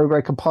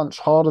 Prograis can punch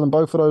harder than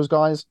both of those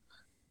guys.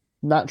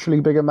 Naturally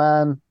bigger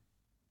man.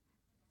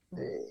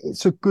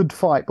 It's a good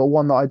fight, but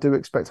one that I do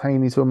expect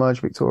Haney to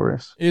emerge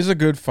victorious. It is a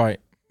good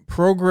fight.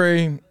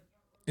 Prograis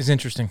is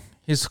interesting.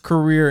 His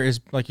career is,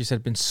 like you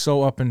said, been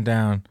so up and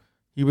down.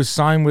 He was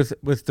signed with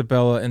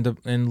DeBella,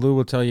 and Lou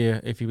will tell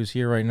you if he was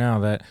here right now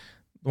that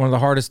one of the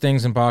hardest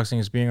things in boxing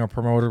is being a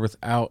promoter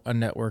without a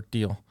network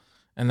deal.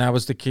 And that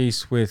was the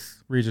case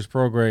with Regis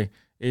Prograis.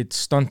 It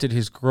stunted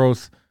his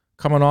growth.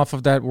 Coming off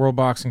of that World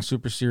Boxing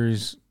Super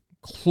Series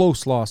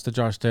close loss to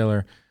Josh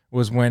Taylor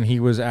was when he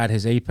was at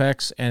his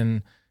apex,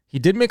 and he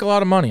did make a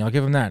lot of money. I'll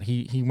give him that.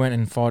 He went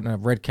and fought in a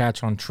red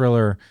catch on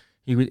Triller.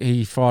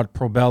 He fought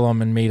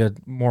Probellum and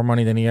made more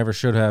money than he ever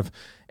should have.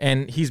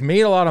 And he's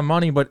made a lot of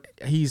money, but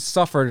he's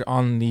suffered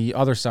on the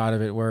other side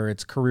of it, where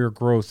it's career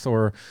growth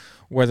or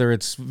whether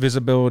it's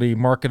visibility,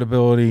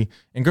 marketability.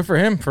 And good for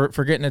him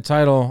for getting a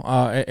title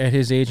at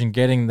his age and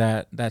getting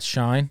that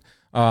shine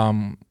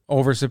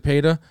over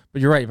Zepeda.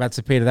 But you're right about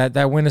Zepeda.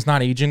 That win is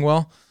not aging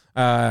well.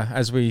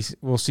 As we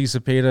will see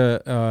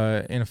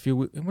Zepeda in a few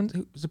weeks.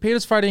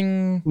 Zepeda's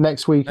fighting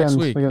next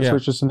weekend against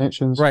Richardson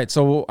Hitchens. Right,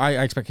 so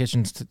I expect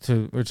Hitchens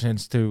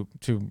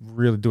to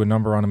really do a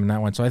number on him in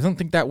that one. So I don't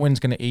think that win's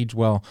going to age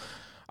well.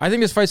 I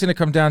think this fight's going to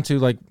come down to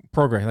like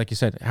Prograis, like you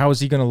said. How is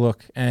he going to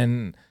look?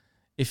 And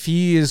if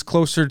he is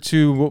closer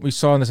to what we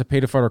saw in the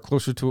Zepeda fight, or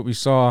closer to what we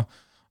saw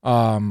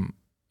in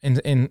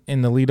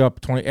the lead up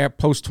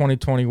post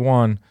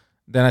 2021.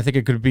 Then I think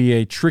it could be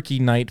a tricky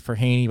night for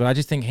Haney. But I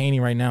just think Haney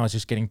right now is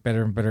just getting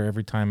better and better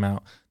every time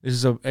out. This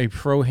is a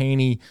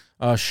pro-Haney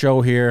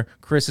show here.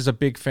 Chris is a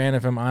big fan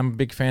of him. I'm a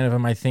big fan of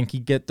him. I think he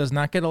does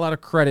not get a lot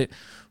of credit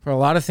for a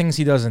lot of things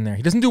he does in there.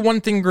 He doesn't do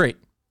one thing great.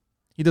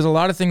 He does a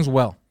lot of things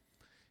well.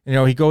 You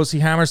know, he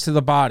hammers to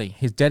the body.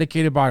 His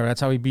dedicated body.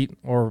 That's how he beat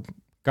or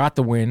got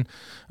the win.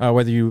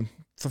 Whether you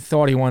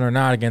thought he won or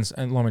not against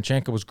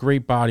Lomachenko, was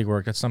great body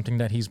work. That's something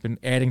that he's been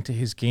adding to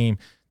his game.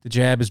 The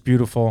jab is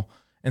beautiful.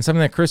 And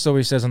something that Chris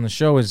always says on the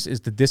show is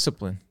the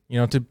discipline. You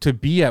know, to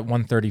be at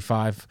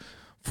 135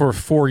 for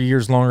 4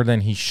 years longer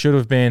than he should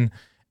have been,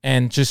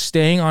 and just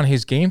staying on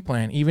his game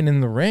plan, even in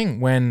the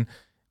ring, when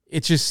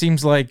it just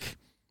seems like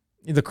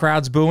the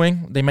crowd's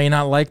booing. They may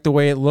not like the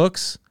way it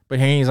looks, but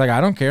Haney's like,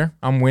 I don't care.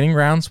 I'm winning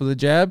rounds with a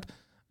jab.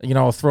 You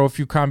know, I'll throw a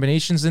few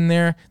combinations in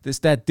there.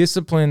 That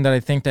discipline that I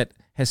think that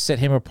has set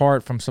him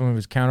apart from some of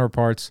his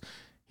counterparts.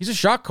 He's a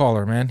shot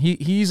caller, man.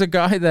 He's a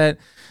guy that,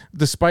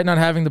 despite not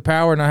having the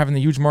power, not having the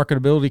huge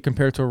marketability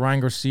compared to a Ryan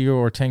Garcia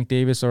or Tank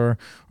Davis or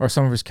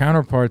some of his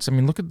counterparts. I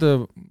mean, look at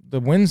the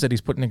wins that he's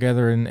putting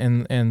together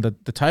and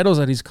the titles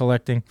that he's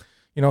collecting.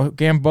 You know,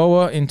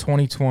 Gamboa in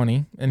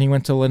 2020, and he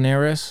went to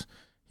Linares.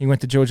 He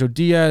went to Jojo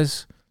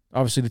Diaz.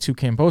 Obviously, the two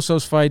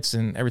Cambosos fights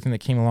and everything that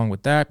came along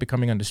with that,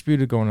 becoming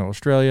undisputed, going to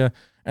Australia,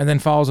 and then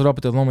follows it up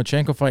with the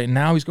Lomachenko fight, and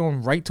now he's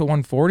going right to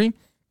 140.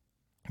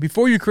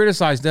 Before you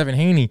criticize Devin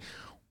Haney,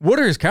 what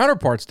are his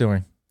counterparts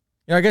doing?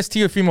 You know, I guess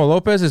Teofimo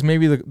Lopez is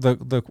maybe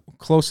the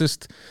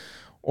closest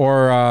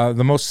or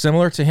the most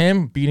similar to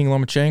him, beating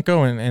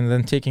Lomachenko and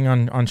then taking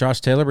on Josh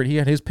Taylor. But he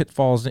had his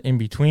pitfalls in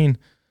between,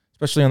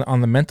 especially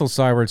on the mental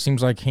side, where it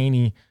seems like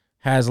Haney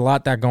has a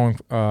lot that going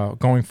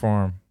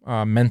for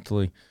him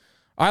mentally.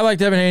 I like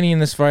Devin Haney in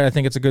this fight. I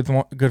think it's a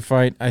good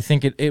fight. I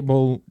think it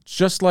will,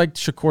 just like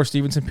Shakur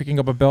Stevenson picking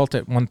up a belt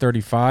at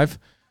 135,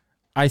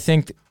 I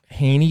think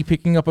Haney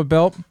picking up a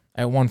belt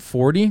at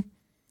 140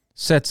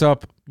 sets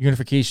up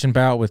unification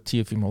bout with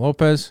Teofimo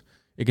Lopez.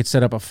 It could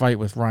set up a fight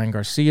with Ryan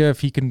Garcia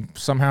if he can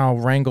somehow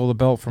wrangle the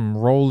belt from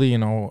Rowley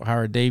and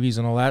Howard Davies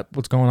and all that.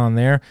 What's going on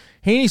there?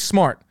 Haney's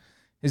smart.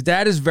 His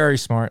dad is very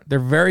smart. They're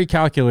very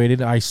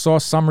calculated. I saw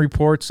some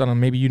reports, I don't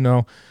know, maybe you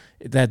know,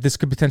 that this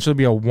could potentially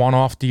be a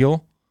one-off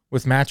deal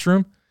with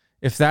Matchroom.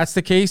 If that's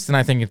the case, then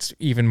I think it's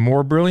even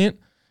more brilliant.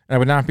 I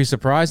would not be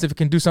surprised if it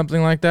can do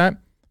something like that.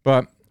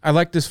 But I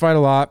like this fight a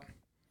lot.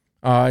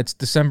 It's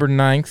December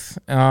 9th.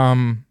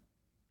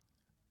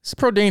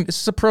 This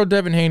is a pro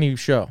Devin Haney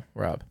show,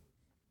 Rob.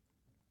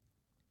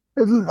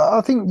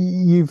 I think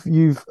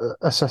you've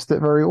assessed it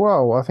very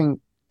well. I think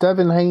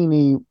Devin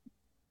Haney.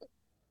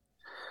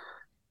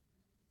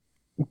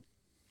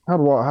 How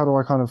do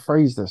I kind of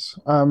phrase this?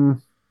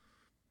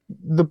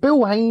 The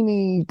Bill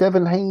Haney,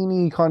 Devin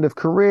Haney kind of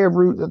career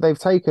route that they've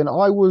taken.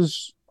 I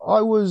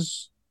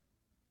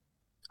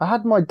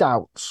had my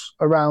doubts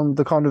around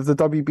the kind of the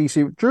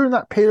WBC during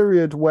that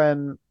period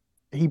when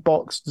he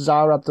boxed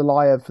Zaur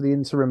Abdullayev for the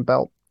interim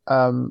belt,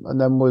 and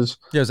then was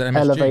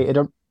elevated.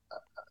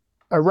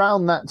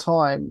 Around that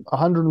time,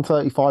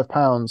 135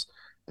 pounds,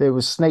 there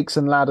was snakes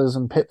and ladders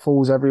and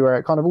pitfalls everywhere.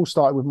 It kind of all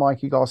started with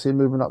Mikey Garcia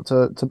moving up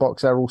to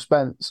box Errol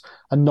Spence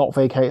and not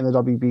vacating the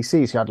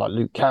WBC. So you had like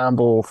Luke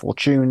Campbell,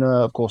 Fortuna,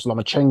 of course,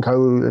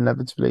 Lomachenko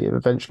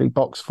eventually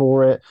boxed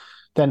for it.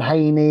 Then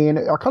Haney. And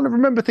I kind of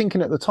remember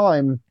thinking at the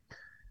time,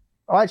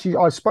 I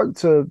spoke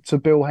to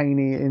Bill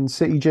Haney in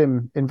City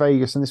Gym in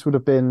Vegas, and this would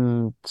have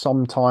been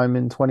sometime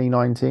in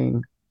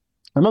 2019.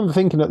 I remember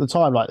thinking at the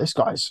time, like, this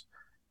guy's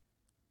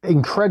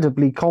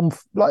incredibly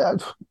confident. And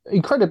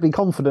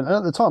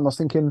at the time, I was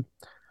thinking,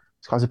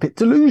 this guy's a bit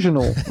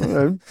delusional.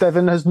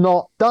 Devin has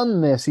not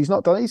done this. He's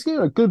not done it. He's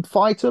a good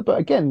fighter, but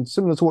again,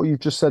 similar to what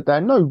you've just said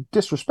there, no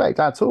disrespect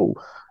at all.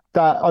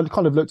 That I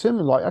kind of looked at him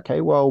and like,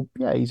 okay, well,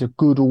 yeah, he's a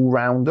good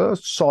all-rounder,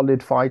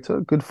 solid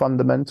fighter, good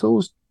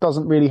fundamentals,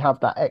 doesn't really have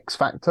that X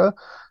factor.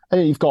 And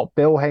then you've got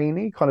Bill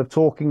Haney kind of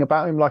talking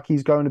about him like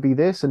he's going to be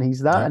this and he's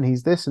that and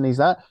he's this and he's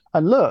that.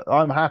 And look,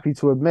 I'm happy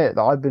to admit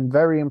that I've been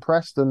very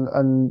impressed,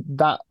 and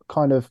that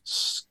kind of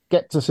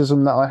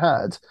skepticism that I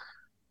had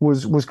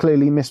was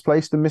clearly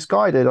misplaced and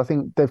misguided. I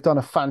think they've done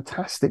a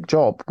fantastic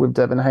job with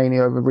Devin Haney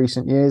over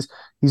recent years.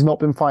 He's not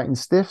been fighting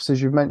stiffs,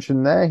 as you've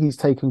mentioned there. He's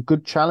taken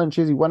good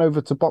challenges. He went over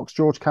to box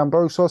George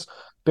Kambosos.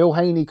 Bill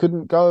Haney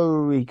couldn't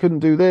go. He couldn't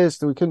do this.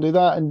 He couldn't do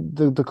that. And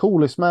the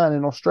coolest man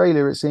in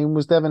Australia, it seemed,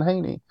 was Devin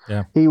Haney.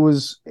 Yeah. He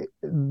was,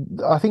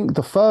 I think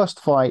the first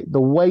fight,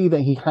 the way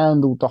that he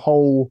handled the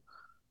whole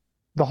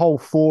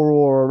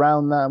furore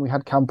around that, and we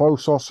had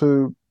Kambosos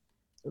who,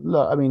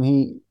 look, I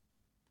mean,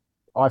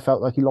 I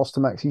felt like he lost to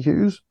Maxi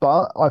Hughes,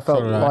 but I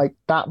felt like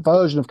that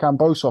version of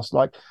Kambosos,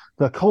 like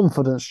the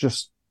confidence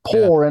just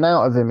pouring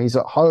out of him. He's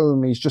at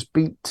home. He's just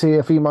beat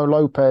Teofimo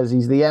Lopez.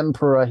 He's the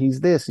emperor. He's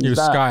this. He's he was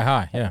that. Sky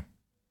high, yeah.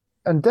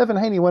 And Devin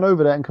Haney went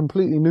over there and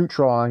completely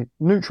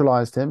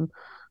neutralized him,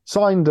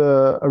 signed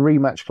a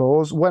rematch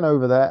clause, went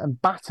over there and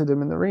battered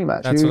him in the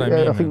rematch. That's what I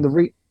mean. I think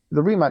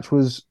the rematch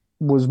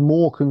was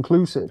more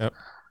conclusive. Yep.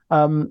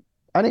 And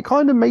it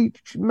kind of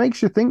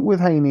makes you think with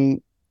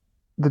Haney.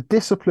 The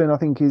discipline, I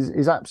think,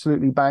 is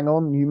absolutely bang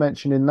on. You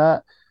mentioned in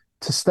that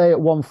to stay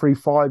at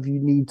 135, you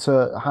need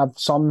to have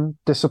some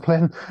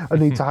discipline. I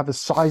need to have a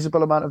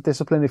sizable amount of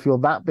discipline if you're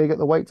that big at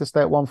the weight to stay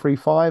at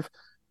 135.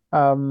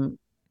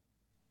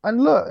 And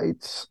look,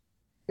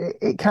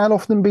 it can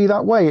often be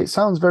that way. It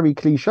sounds very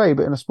cliche,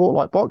 but in a sport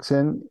like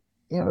boxing,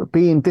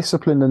 being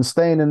disciplined and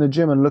staying in the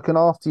gym and looking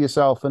after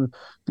yourself. And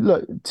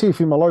look,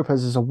 Teofimo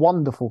Lopez is a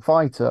wonderful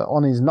fighter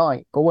on his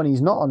night, but when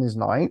he's not on his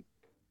night,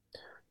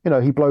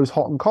 he blows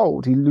hot and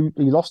cold. He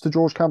lost to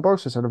George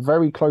Kambosos, had a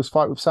very close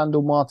fight with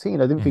Sandor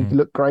Martin. I didn't think he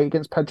looked great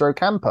against Pedro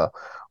Campa.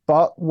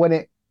 But when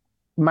it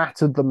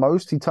mattered the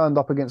most, he turned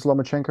up against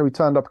Lomachenko, he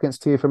turned up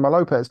against Teofimo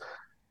Lopez.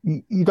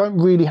 You don't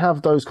really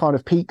have those kind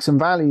of peaks and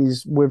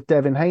valleys with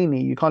Devin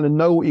Haney. You kind of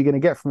know what you're going to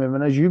get from him.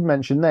 And as you've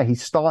mentioned there,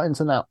 he's starting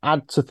to now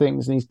add to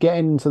things, and he's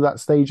getting into that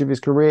stage of his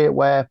career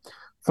where,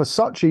 for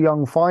such a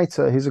young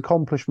fighter, his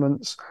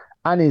accomplishments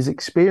and his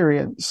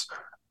experience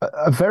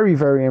are very,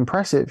 very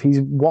impressive.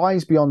 He's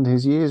wise beyond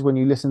his years when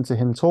you listen to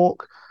him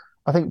talk.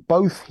 I think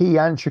both he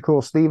and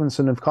Shakur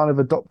Stevenson have kind of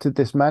adopted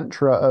this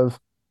mantra of,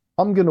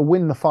 I'm going to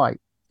win the fight.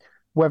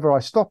 Whether I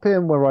stop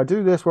him, whether I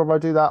do this, whether I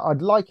do that,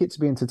 I'd like it to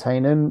be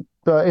entertaining.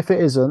 But if it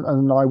isn't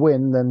and I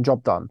win, then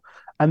job done.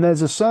 And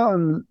there's a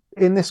certain,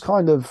 in this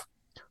kind of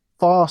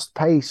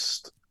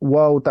fast-paced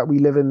world that we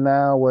live in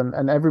now,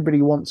 and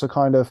everybody wants a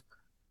kind of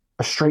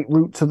a straight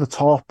route to the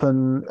top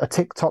and a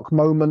TikTok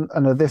moment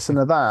and a this and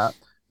a that.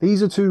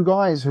 These are two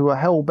guys who are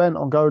hell-bent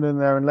on going in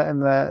there and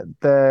letting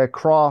their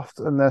craft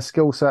and their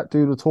skill set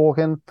do the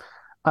talking.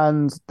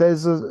 And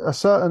there's a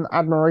certain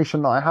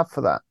admiration that I have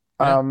for that.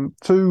 Yeah.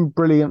 Two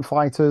brilliant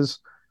fighters.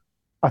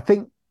 I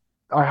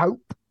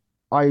hope,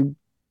 I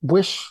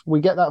wish we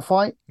get that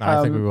fight. No,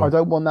 I think we will. I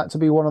don't want that to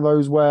be one of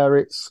those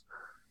where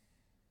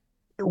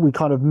we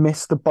kind of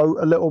miss the boat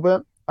a little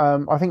bit.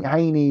 I think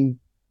Haney,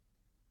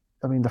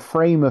 the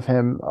frame of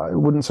him, it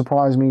wouldn't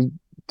surprise me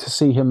to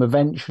see him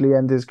eventually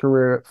end his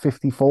career at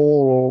 54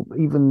 or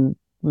even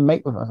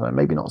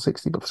maybe not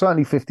 60, but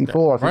certainly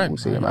 54. I think we'll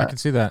see him at. I can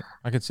see that.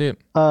 I can see it.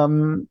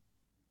 And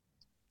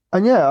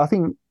yeah, I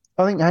think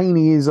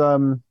Haney is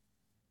a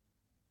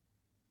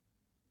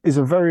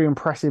very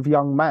impressive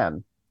young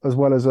man, as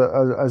well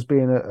as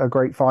being a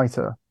great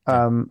fighter.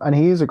 And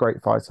he is a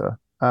great fighter.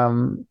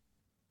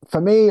 For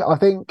me, I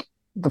think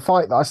the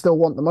fight that I still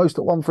want the most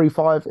at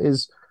 135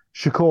 is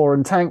Shakur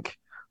and Tank.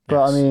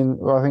 But I Yes. mean,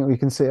 I think we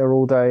can sit here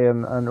all day,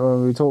 and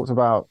when we talked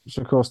about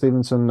Shakur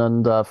Stevenson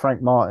and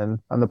Frank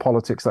Martin and the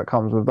politics that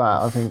comes with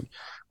that, I think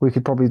we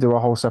could probably do a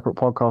whole separate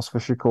podcast for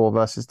Shakur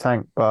versus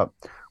Tank. But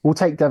we'll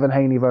take Devin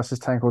Haney versus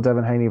Tank, or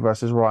Devin Haney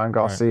versus Ryan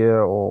Right. Garcia,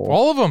 or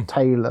All of them.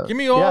 Taylor. Give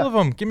me all Yeah, of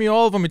them. Give me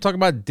all of them. We talk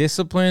about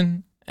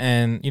discipline,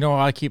 and you know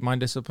how I keep my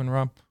discipline,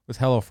 Rob? With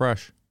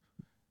HelloFresh.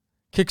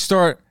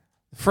 Kickstart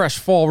fresh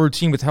fall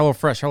routine with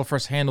HelloFresh.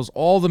 HelloFresh handles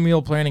all the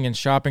meal planning and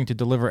shopping to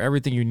deliver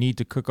everything you need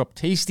to cook up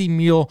tasty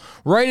meal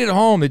right at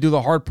home. They do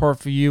the hard part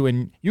for you,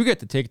 and you get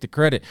to take the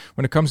credit.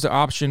 When it comes to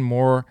option,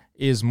 more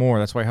is more.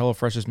 That's why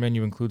HelloFresh's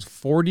menu includes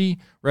 40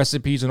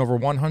 recipes and over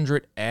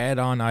 100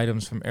 add-on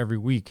items from every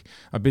week.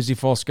 A busy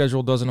fall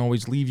schedule doesn't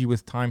always leave you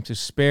with time to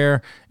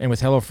spare, and with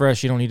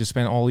HelloFresh, you don't need to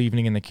spend all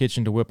evening in the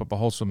kitchen to whip up a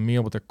wholesome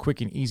meal. With their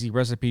quick and easy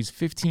recipes,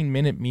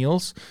 15-minute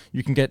meals,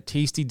 you can get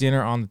tasty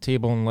dinner on the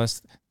table in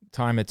less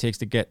time it takes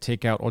to get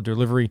takeout or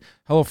delivery.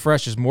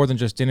 HelloFresh is more than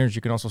just dinners.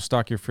 You can also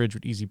stock your fridge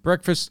with easy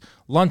breakfasts,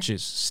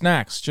 lunches,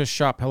 snacks. Just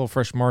shop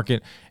HelloFresh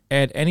Market.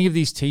 Add any of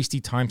these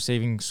tasty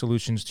time-saving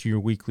solutions to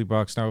your weekly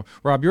box. Now,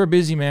 Rob, you're a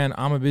busy man.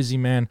 I'm a busy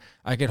man.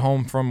 I get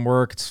home from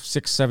work. It's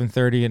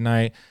 7:30 at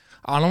night.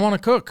 I don't want to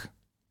cook.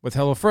 With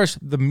HelloFresh,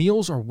 the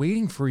meals are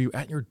waiting for you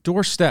at your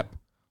doorstep.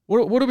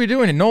 What are we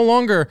doing? And no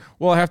longer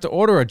will I have to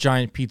order a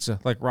giant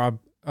pizza like Rob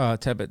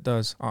Tebbett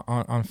does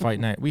on fight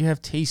night. We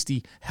have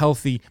tasty,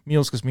 healthy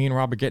meals because me and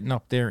Rob are getting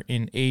up there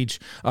in age.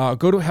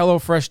 Go to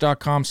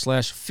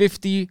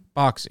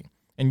HelloFresh.com/50boxing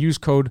and use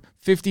code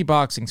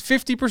 50boxing.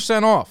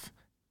 50% off.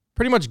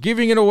 Pretty much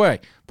giving it away.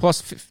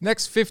 Plus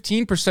next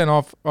 15%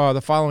 off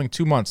the following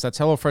 2 months. That's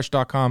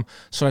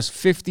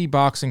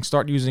HelloFresh.com/50boxing.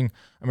 Start using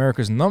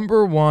America's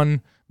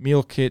 #1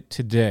 meal kit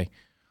today.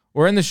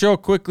 We're in the show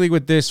quickly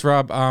with this,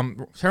 Rob.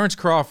 Terrence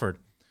Crawford.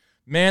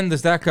 Man,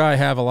 does that guy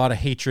have a lot of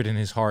hatred in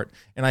his heart.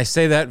 And I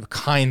say that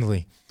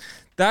kindly.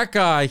 That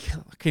guy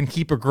can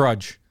keep a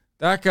grudge.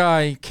 That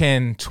guy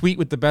can tweet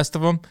with the best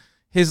of them.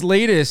 His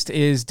latest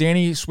is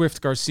Danny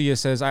Swift Garcia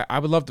says, I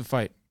would love to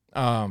fight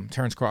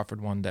Terrence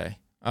Crawford one day.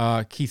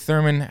 Keith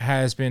Thurman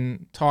has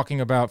been talking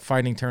about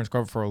fighting Terrence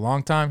Crawford for a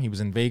long time. He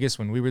was in Vegas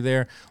when we were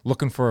there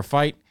looking for a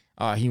fight.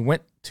 He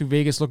went to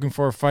Vegas looking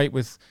for a fight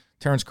with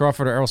Terrence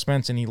Crawford or Errol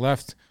Spence, and he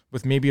left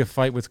with maybe a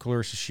fight with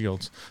Clarissa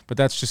Shields. But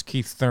that's just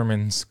Keith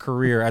Thurman's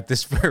career at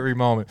this very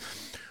moment.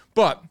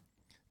 But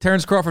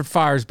Terrence Crawford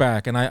fires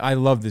back, and I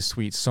love this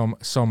tweet so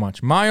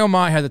much. My, oh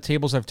my, how the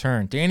tables have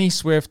turned. Danny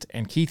Swift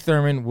and Keith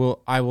Thurman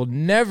I will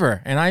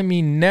never, and I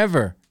mean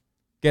never,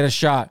 get a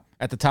shot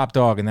at the top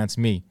dog, and that's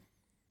me.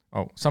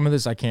 Oh, some of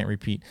this I can't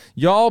repeat.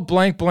 Y'all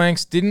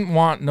blanks didn't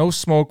want no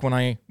smoke when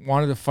I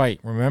wanted to fight,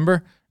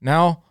 remember?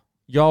 Now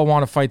y'all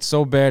want to fight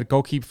so bad,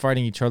 go keep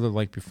fighting each other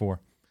like before.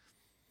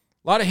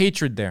 A lot of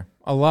hatred there.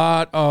 A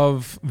lot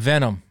of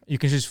venom. You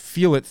can just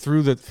feel it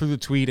through the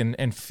tweet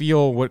and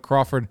feel what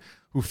Crawford,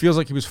 who feels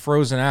like he was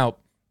frozen out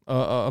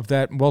of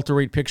that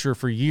welterweight picture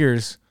for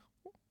years,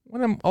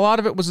 when a lot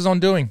of it was his own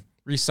doing,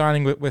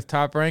 re-signing with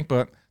Top Rank,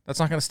 but that's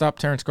not going to stop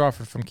Terrence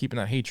Crawford from keeping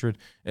that hatred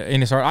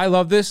in his heart. I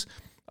love this.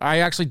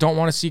 I actually don't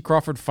want to see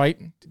Crawford fight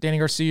Danny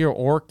Garcia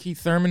or Keith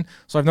Thurman,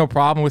 so I have no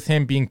problem with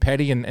him being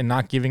petty and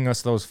not giving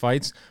us those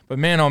fights. But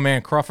man, oh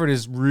man, Crawford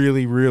is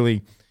really,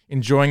 really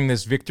enjoying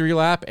this victory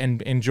lap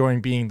and enjoying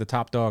being the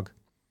top dog.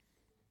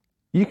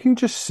 you can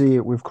just see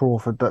it with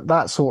Crawford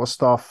that sort of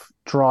stuff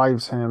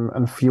drives him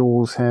and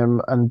fuels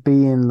him, and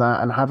being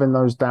that and having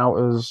those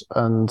doubters.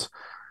 And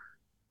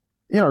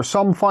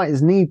some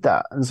fighters need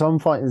that, and some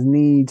fighters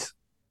need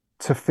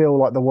to feel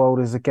like the world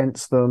is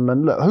against them.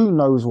 And look, who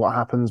knows what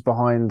happens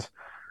behind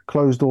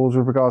closed doors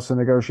with regards to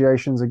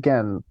negotiations.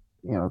 Again,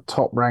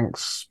 Top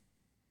Rank's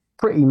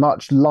pretty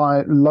much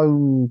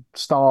lone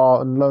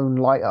star and lone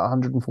light at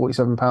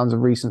 147 pounds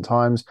of recent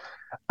times,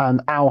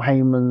 and Al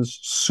Heyman's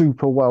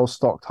super well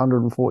stocked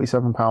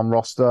 147 pound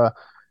roster.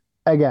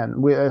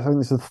 Again, I think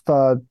this is the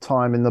third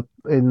time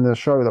in the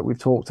show that we've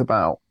talked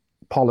about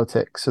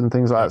politics and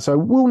things like that. So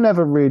we'll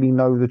never really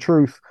know the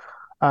truth.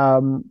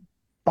 But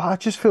I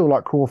just feel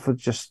like Crawford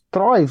just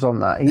thrives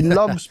on that. He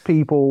loves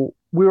people.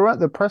 We were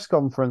at the press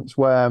conference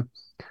where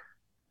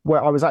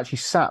I was actually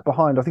sat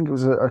behind, I think it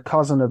was a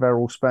cousin of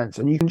Errol Spence,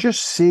 and you can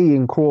just see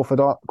in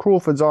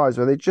Crawford's eyes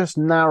where they just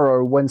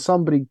narrow when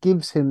somebody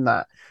gives him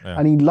that,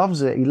 and he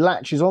loves it. He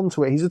latches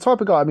onto it. He's the type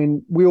of guy, I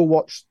mean, we all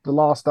watched The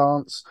Last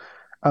Dance,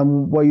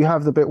 where you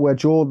have the bit where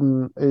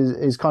Jordan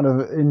is kind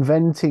of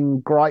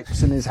inventing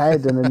gripes in his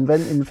head and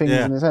inventing things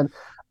in his head.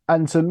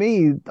 And to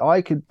me,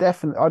 I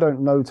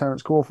don't know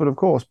Terrence Crawford, of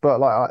course,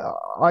 but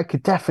I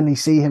could definitely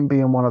see him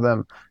being one of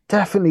them.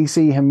 Definitely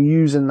see him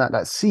using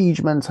that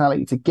siege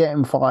mentality to get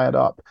him fired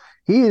up.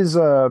 He is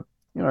I'm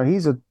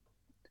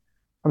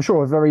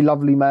sure a very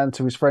lovely man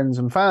to his friends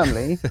and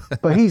family,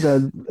 but he's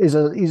a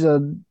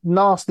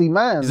nasty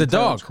man. He's a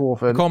dog.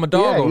 Crawford. Call him a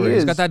dog over here.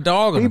 He's got that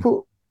dog in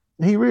him.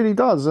 He really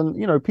does. And,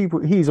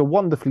 he's a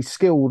wonderfully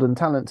skilled and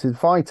talented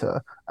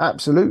fighter.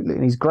 Absolutely.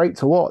 And he's great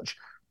to watch.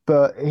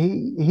 But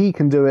he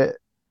can do it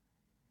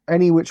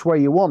any which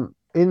way you want.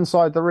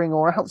 inside the ring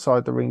or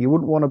outside the ring. You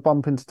wouldn't want to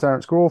bump into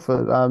Terence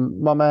Crawford.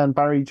 My man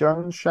Barry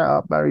Jones, shout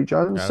out Barry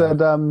Jones, Shout out.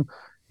 said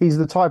he's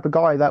the type of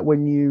guy that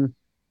when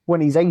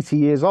he's 80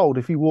 years old,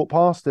 if you walk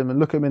past him and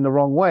look at him in the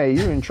wrong way,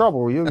 you're in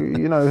trouble. You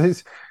know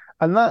his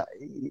and that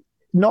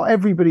not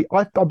everybody.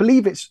 I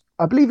believe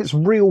it's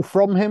real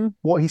from him.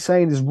 What he's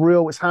saying is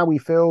real. It's how he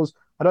feels.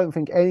 I don't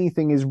think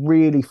anything is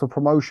really for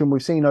promotion.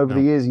 We've seen over the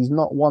No. years he's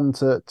not one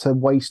to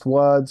waste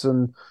words.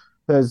 And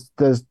there's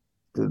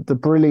the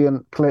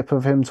brilliant clip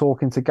of him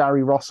talking to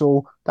Gary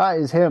Russell. That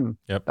is him.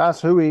 Yep. That's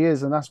who he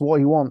is, and that's what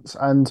he wants.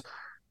 And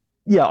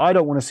yeah, I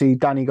don't want to see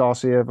Danny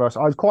Garcia versus.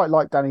 I quite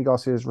like Danny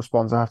Garcia's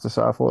response. I have to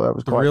say, I thought that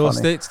was The quite real funny.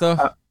 estate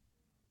stuff.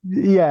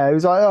 Yeah, it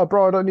was like, oh,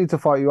 bro, I don't need to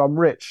fight you. I'm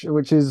rich,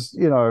 which is,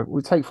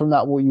 we take from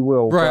that what you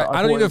will. Right. But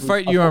I don't need to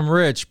fight you. I'm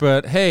rich.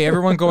 But hey,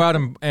 everyone go out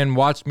and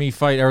watch me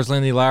fight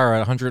Erislandy Lara at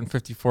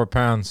 154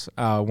 pounds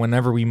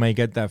whenever we may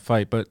get that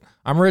fight. But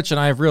I'm rich and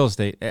I have real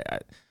estate.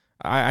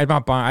 I'm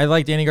not buying. I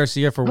like Danny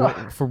Garcia for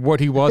what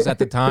he was at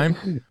the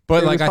time.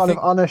 But it like was kind I think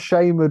of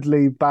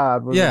unashamedly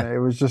bad, wasn't it? It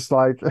was just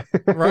like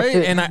right.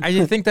 And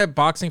I think that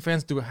boxing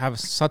fans do have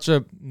such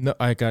a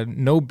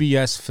no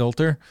BS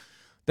filter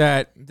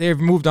that they've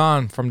moved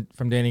on from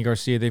Danny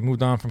Garcia. They've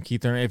moved on from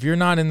Keith Thurman. If you're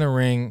not in the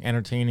ring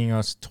entertaining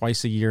us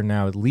twice a year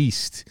now, at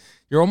least,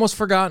 you're almost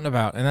forgotten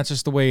about. And that's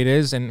just the way it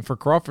is. And for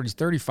Crawford, he's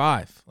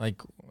 35.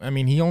 Like, I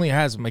mean, he only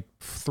has like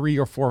 3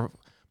 or 4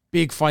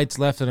 big fights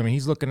left in him.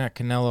 He's looking at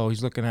Canelo.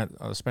 He's looking at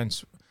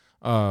Spence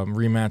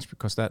rematch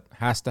because that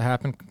has to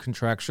happen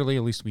contractually,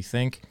 at least we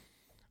think.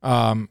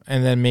 And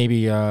then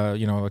maybe, a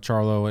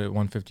Charlo at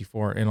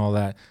 154 and all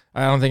that.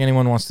 I don't think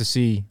anyone wants to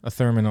see a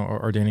Thurman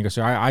or Danny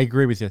Garcia. I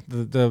agree with you.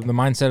 The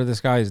mindset of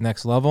this guy is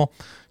next level.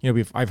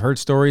 I've heard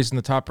stories in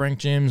the top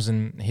ranked gyms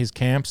and his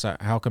camps,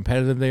 how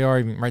competitive they are,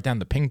 even right down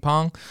to ping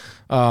pong.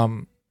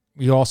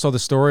 You all saw the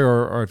story,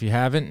 or if you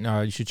haven't,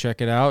 you should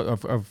check it out,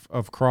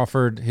 of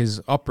Crawford.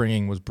 His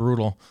upbringing was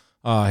brutal.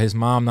 His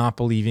mom not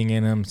believing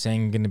in him,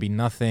 saying going to be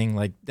nothing.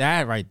 Like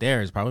that right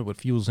there is probably what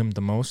fuels him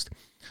the most.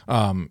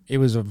 It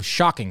was a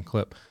shocking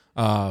clip.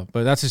 But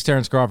that's just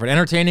Terence Crawford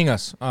entertaining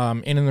us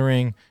in the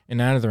ring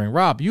and out of the ring.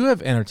 Rob, you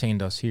have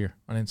entertained us here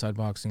on Inside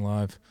Boxing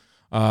Live.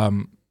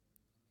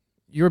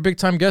 You're a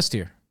big-time guest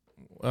here.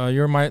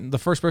 You're the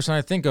first person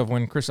I think of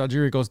when Chris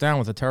Algieri goes down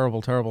with a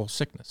terrible, terrible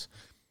sickness.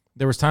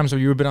 There was times where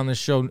you have been on this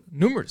show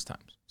numerous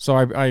times. So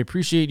I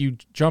appreciate you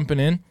jumping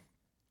in.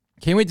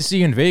 Can't wait to see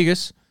you in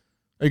Vegas.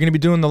 Are you going to be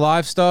doing the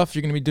live stuff?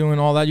 You're going to be doing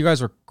all that? You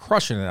guys are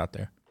crushing it out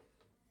there.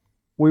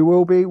 we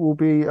will be. We'll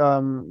be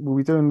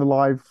doing the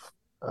live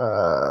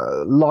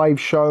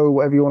show,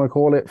 whatever you want to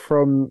call it,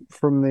 from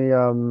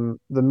the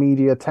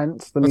media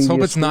tent. Let's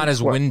hope it's not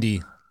as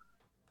windy.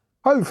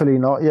 Hopefully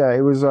not. Yeah,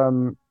 it was.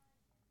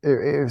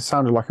 It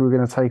sounded like we were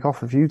going to take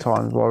off a few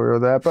times while we were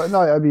there, but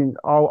no. I mean,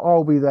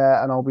 I'll be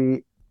there and I'll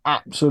be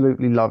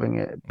absolutely loving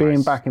it.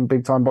 Being back in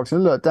big time boxing.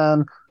 Look,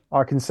 Dan,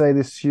 I can say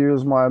this to you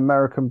as my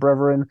American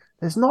brethren.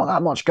 There's not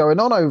that much going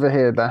on over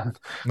here, Dan.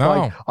 No.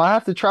 Like, I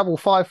have to travel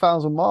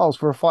 5,000 miles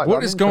for a fight.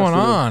 What is going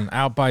on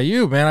out by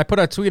you, man? I put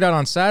a tweet out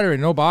on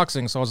Saturday, no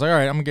boxing. So I was like, all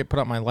right, I'm going to put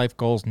up my life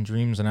goals and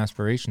dreams and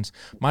aspirations.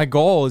 My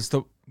goal is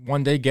to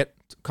one day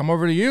come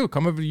over to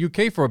the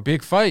UK for a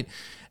big fight.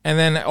 And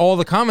then all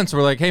the comments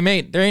were like, hey,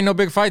 mate, there ain't no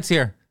big fights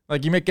here.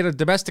 Like, you might get a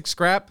domestic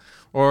scrap,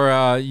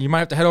 or you might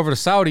have to head over to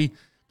Saudi,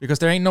 because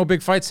there ain't no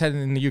big fights heading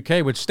in the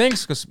UK, which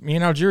stinks, because me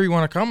and Algieri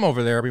want to come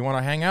over there. We want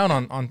to hang out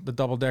on the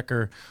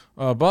double-decker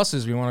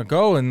buses. We want to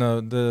go in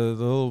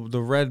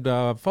the red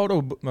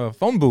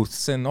phone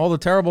booths and all the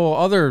terrible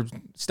other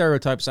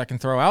stereotypes I can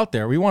throw out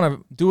there. We want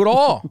to do it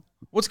all.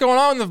 What's going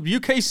on in the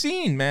UK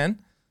scene, man?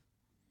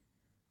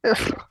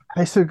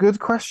 It's a good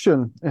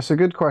question. I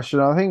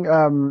think,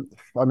 I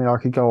mean, I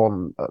could go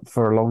on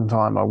for a long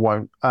time. I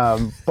won't.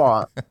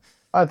 But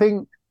I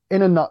think,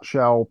 in a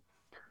nutshell,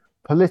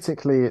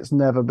 politically, it's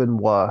never been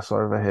worse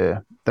over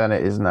here than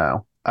it is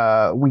now.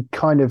 We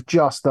kind of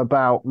just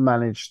about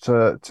managed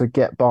to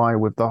get by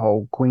with the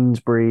whole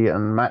Queensberry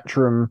and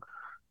Matchroom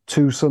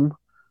twosome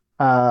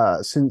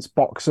since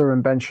Boxer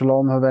and Ben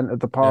Shalom have entered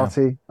the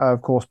party. Yeah.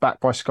 Of course, backed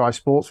by Sky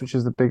Sports, which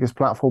is the biggest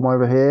platform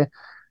over here.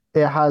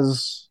 It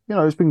has,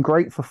 it's been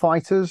great for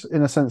fighters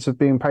in a sense of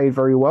being paid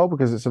very well,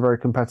 because it's a very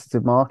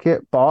competitive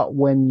market. But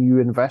when you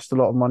invest a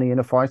lot of money in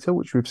a fighter,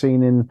 which we've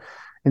seen in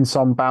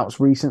some bouts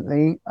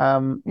recently,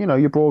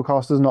 your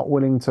broadcaster's not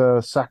willing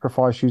to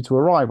sacrifice you to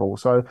a rival.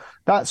 So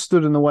that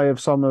stood in the way of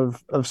some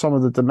of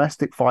the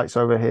domestic fights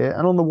over here.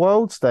 And on the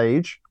world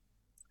stage,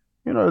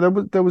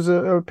 there was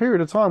a period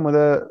of time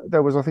where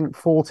there was, I think,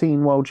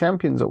 14 world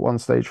champions at one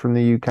stage from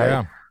the UK.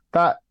 Yeah.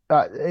 That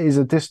is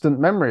a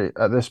distant memory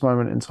at this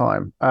moment in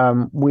time.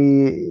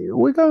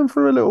 We're going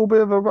through a little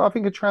bit of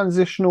a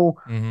transitional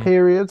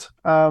period,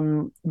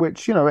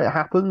 which, it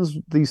happens.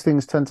 These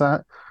things tend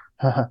to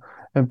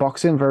in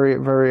boxing, very,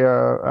 very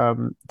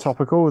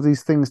topical.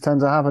 These things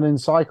tend to happen in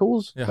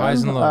cycles. Yeah,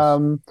 highs and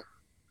lows.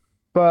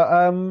 We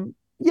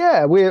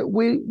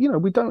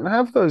don't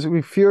have those.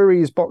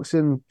 Fury is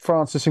boxing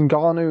Francis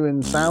Ngannou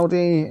in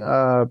Saudi.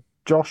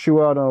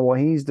 Joshua, I don't know what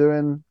he's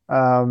doing.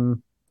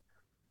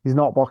 He's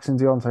not boxing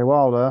Deontay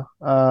Wilder.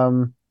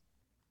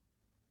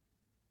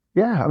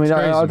 Yeah, I It's mean, I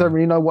crazy, don't man.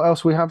 really know what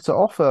else we have to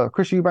offer.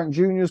 Chris Eubank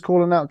Jr. is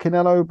calling out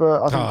Canelo,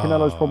 but I think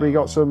Canelo's probably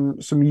got Oh,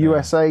 some yeah,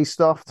 USA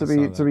stuff I saw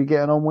to that. be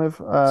getting on with.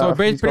 So I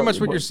think he's pretty got much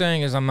what you're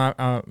saying is I'm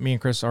not. Me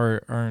and Chris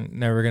are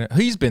never gonna.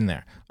 He's been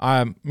there.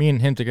 Me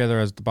and him together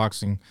as the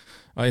boxing,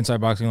 inside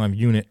boxing live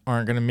unit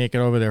aren't gonna make it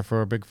over there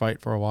for a big fight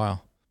for a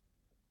while.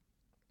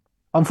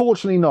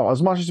 unfortunately not.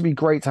 As much as it'd be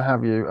great to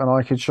have you, and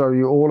I could show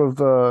you all of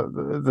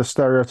the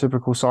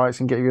stereotypical sites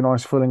and get you a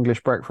nice full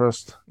English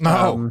breakfast.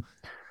 No,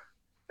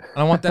 I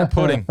don't want that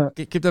pudding.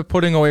 Keep that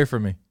pudding away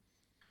from me.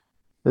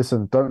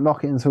 Listen, don't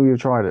knock it until you've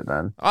tried it,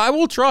 then. I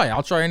will try.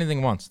 I'll try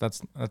anything once.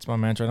 That's my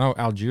mantra. I know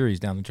Algieri's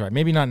down to try.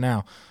 Maybe not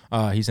now.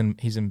 He's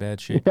in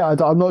bad shape. Yeah,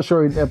 I'm not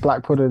sure a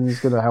black pudding is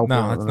going to help him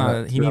No, at that's the not.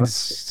 minute, to He be needs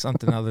honest.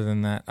 something other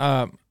than that.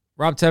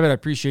 Rob Tevitt, I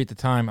appreciate the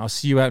time. I'll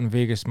see you out in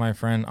Vegas, my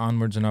friend.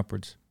 Onwards and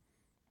upwards.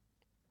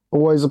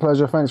 Always a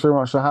pleasure. Thanks very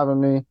much for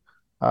having me.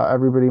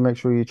 Everybody, make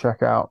sure you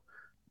check out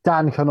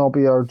Dan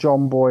Canobio,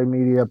 John Boy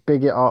Media.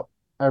 Big it up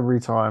every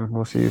time.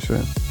 We'll see you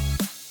soon.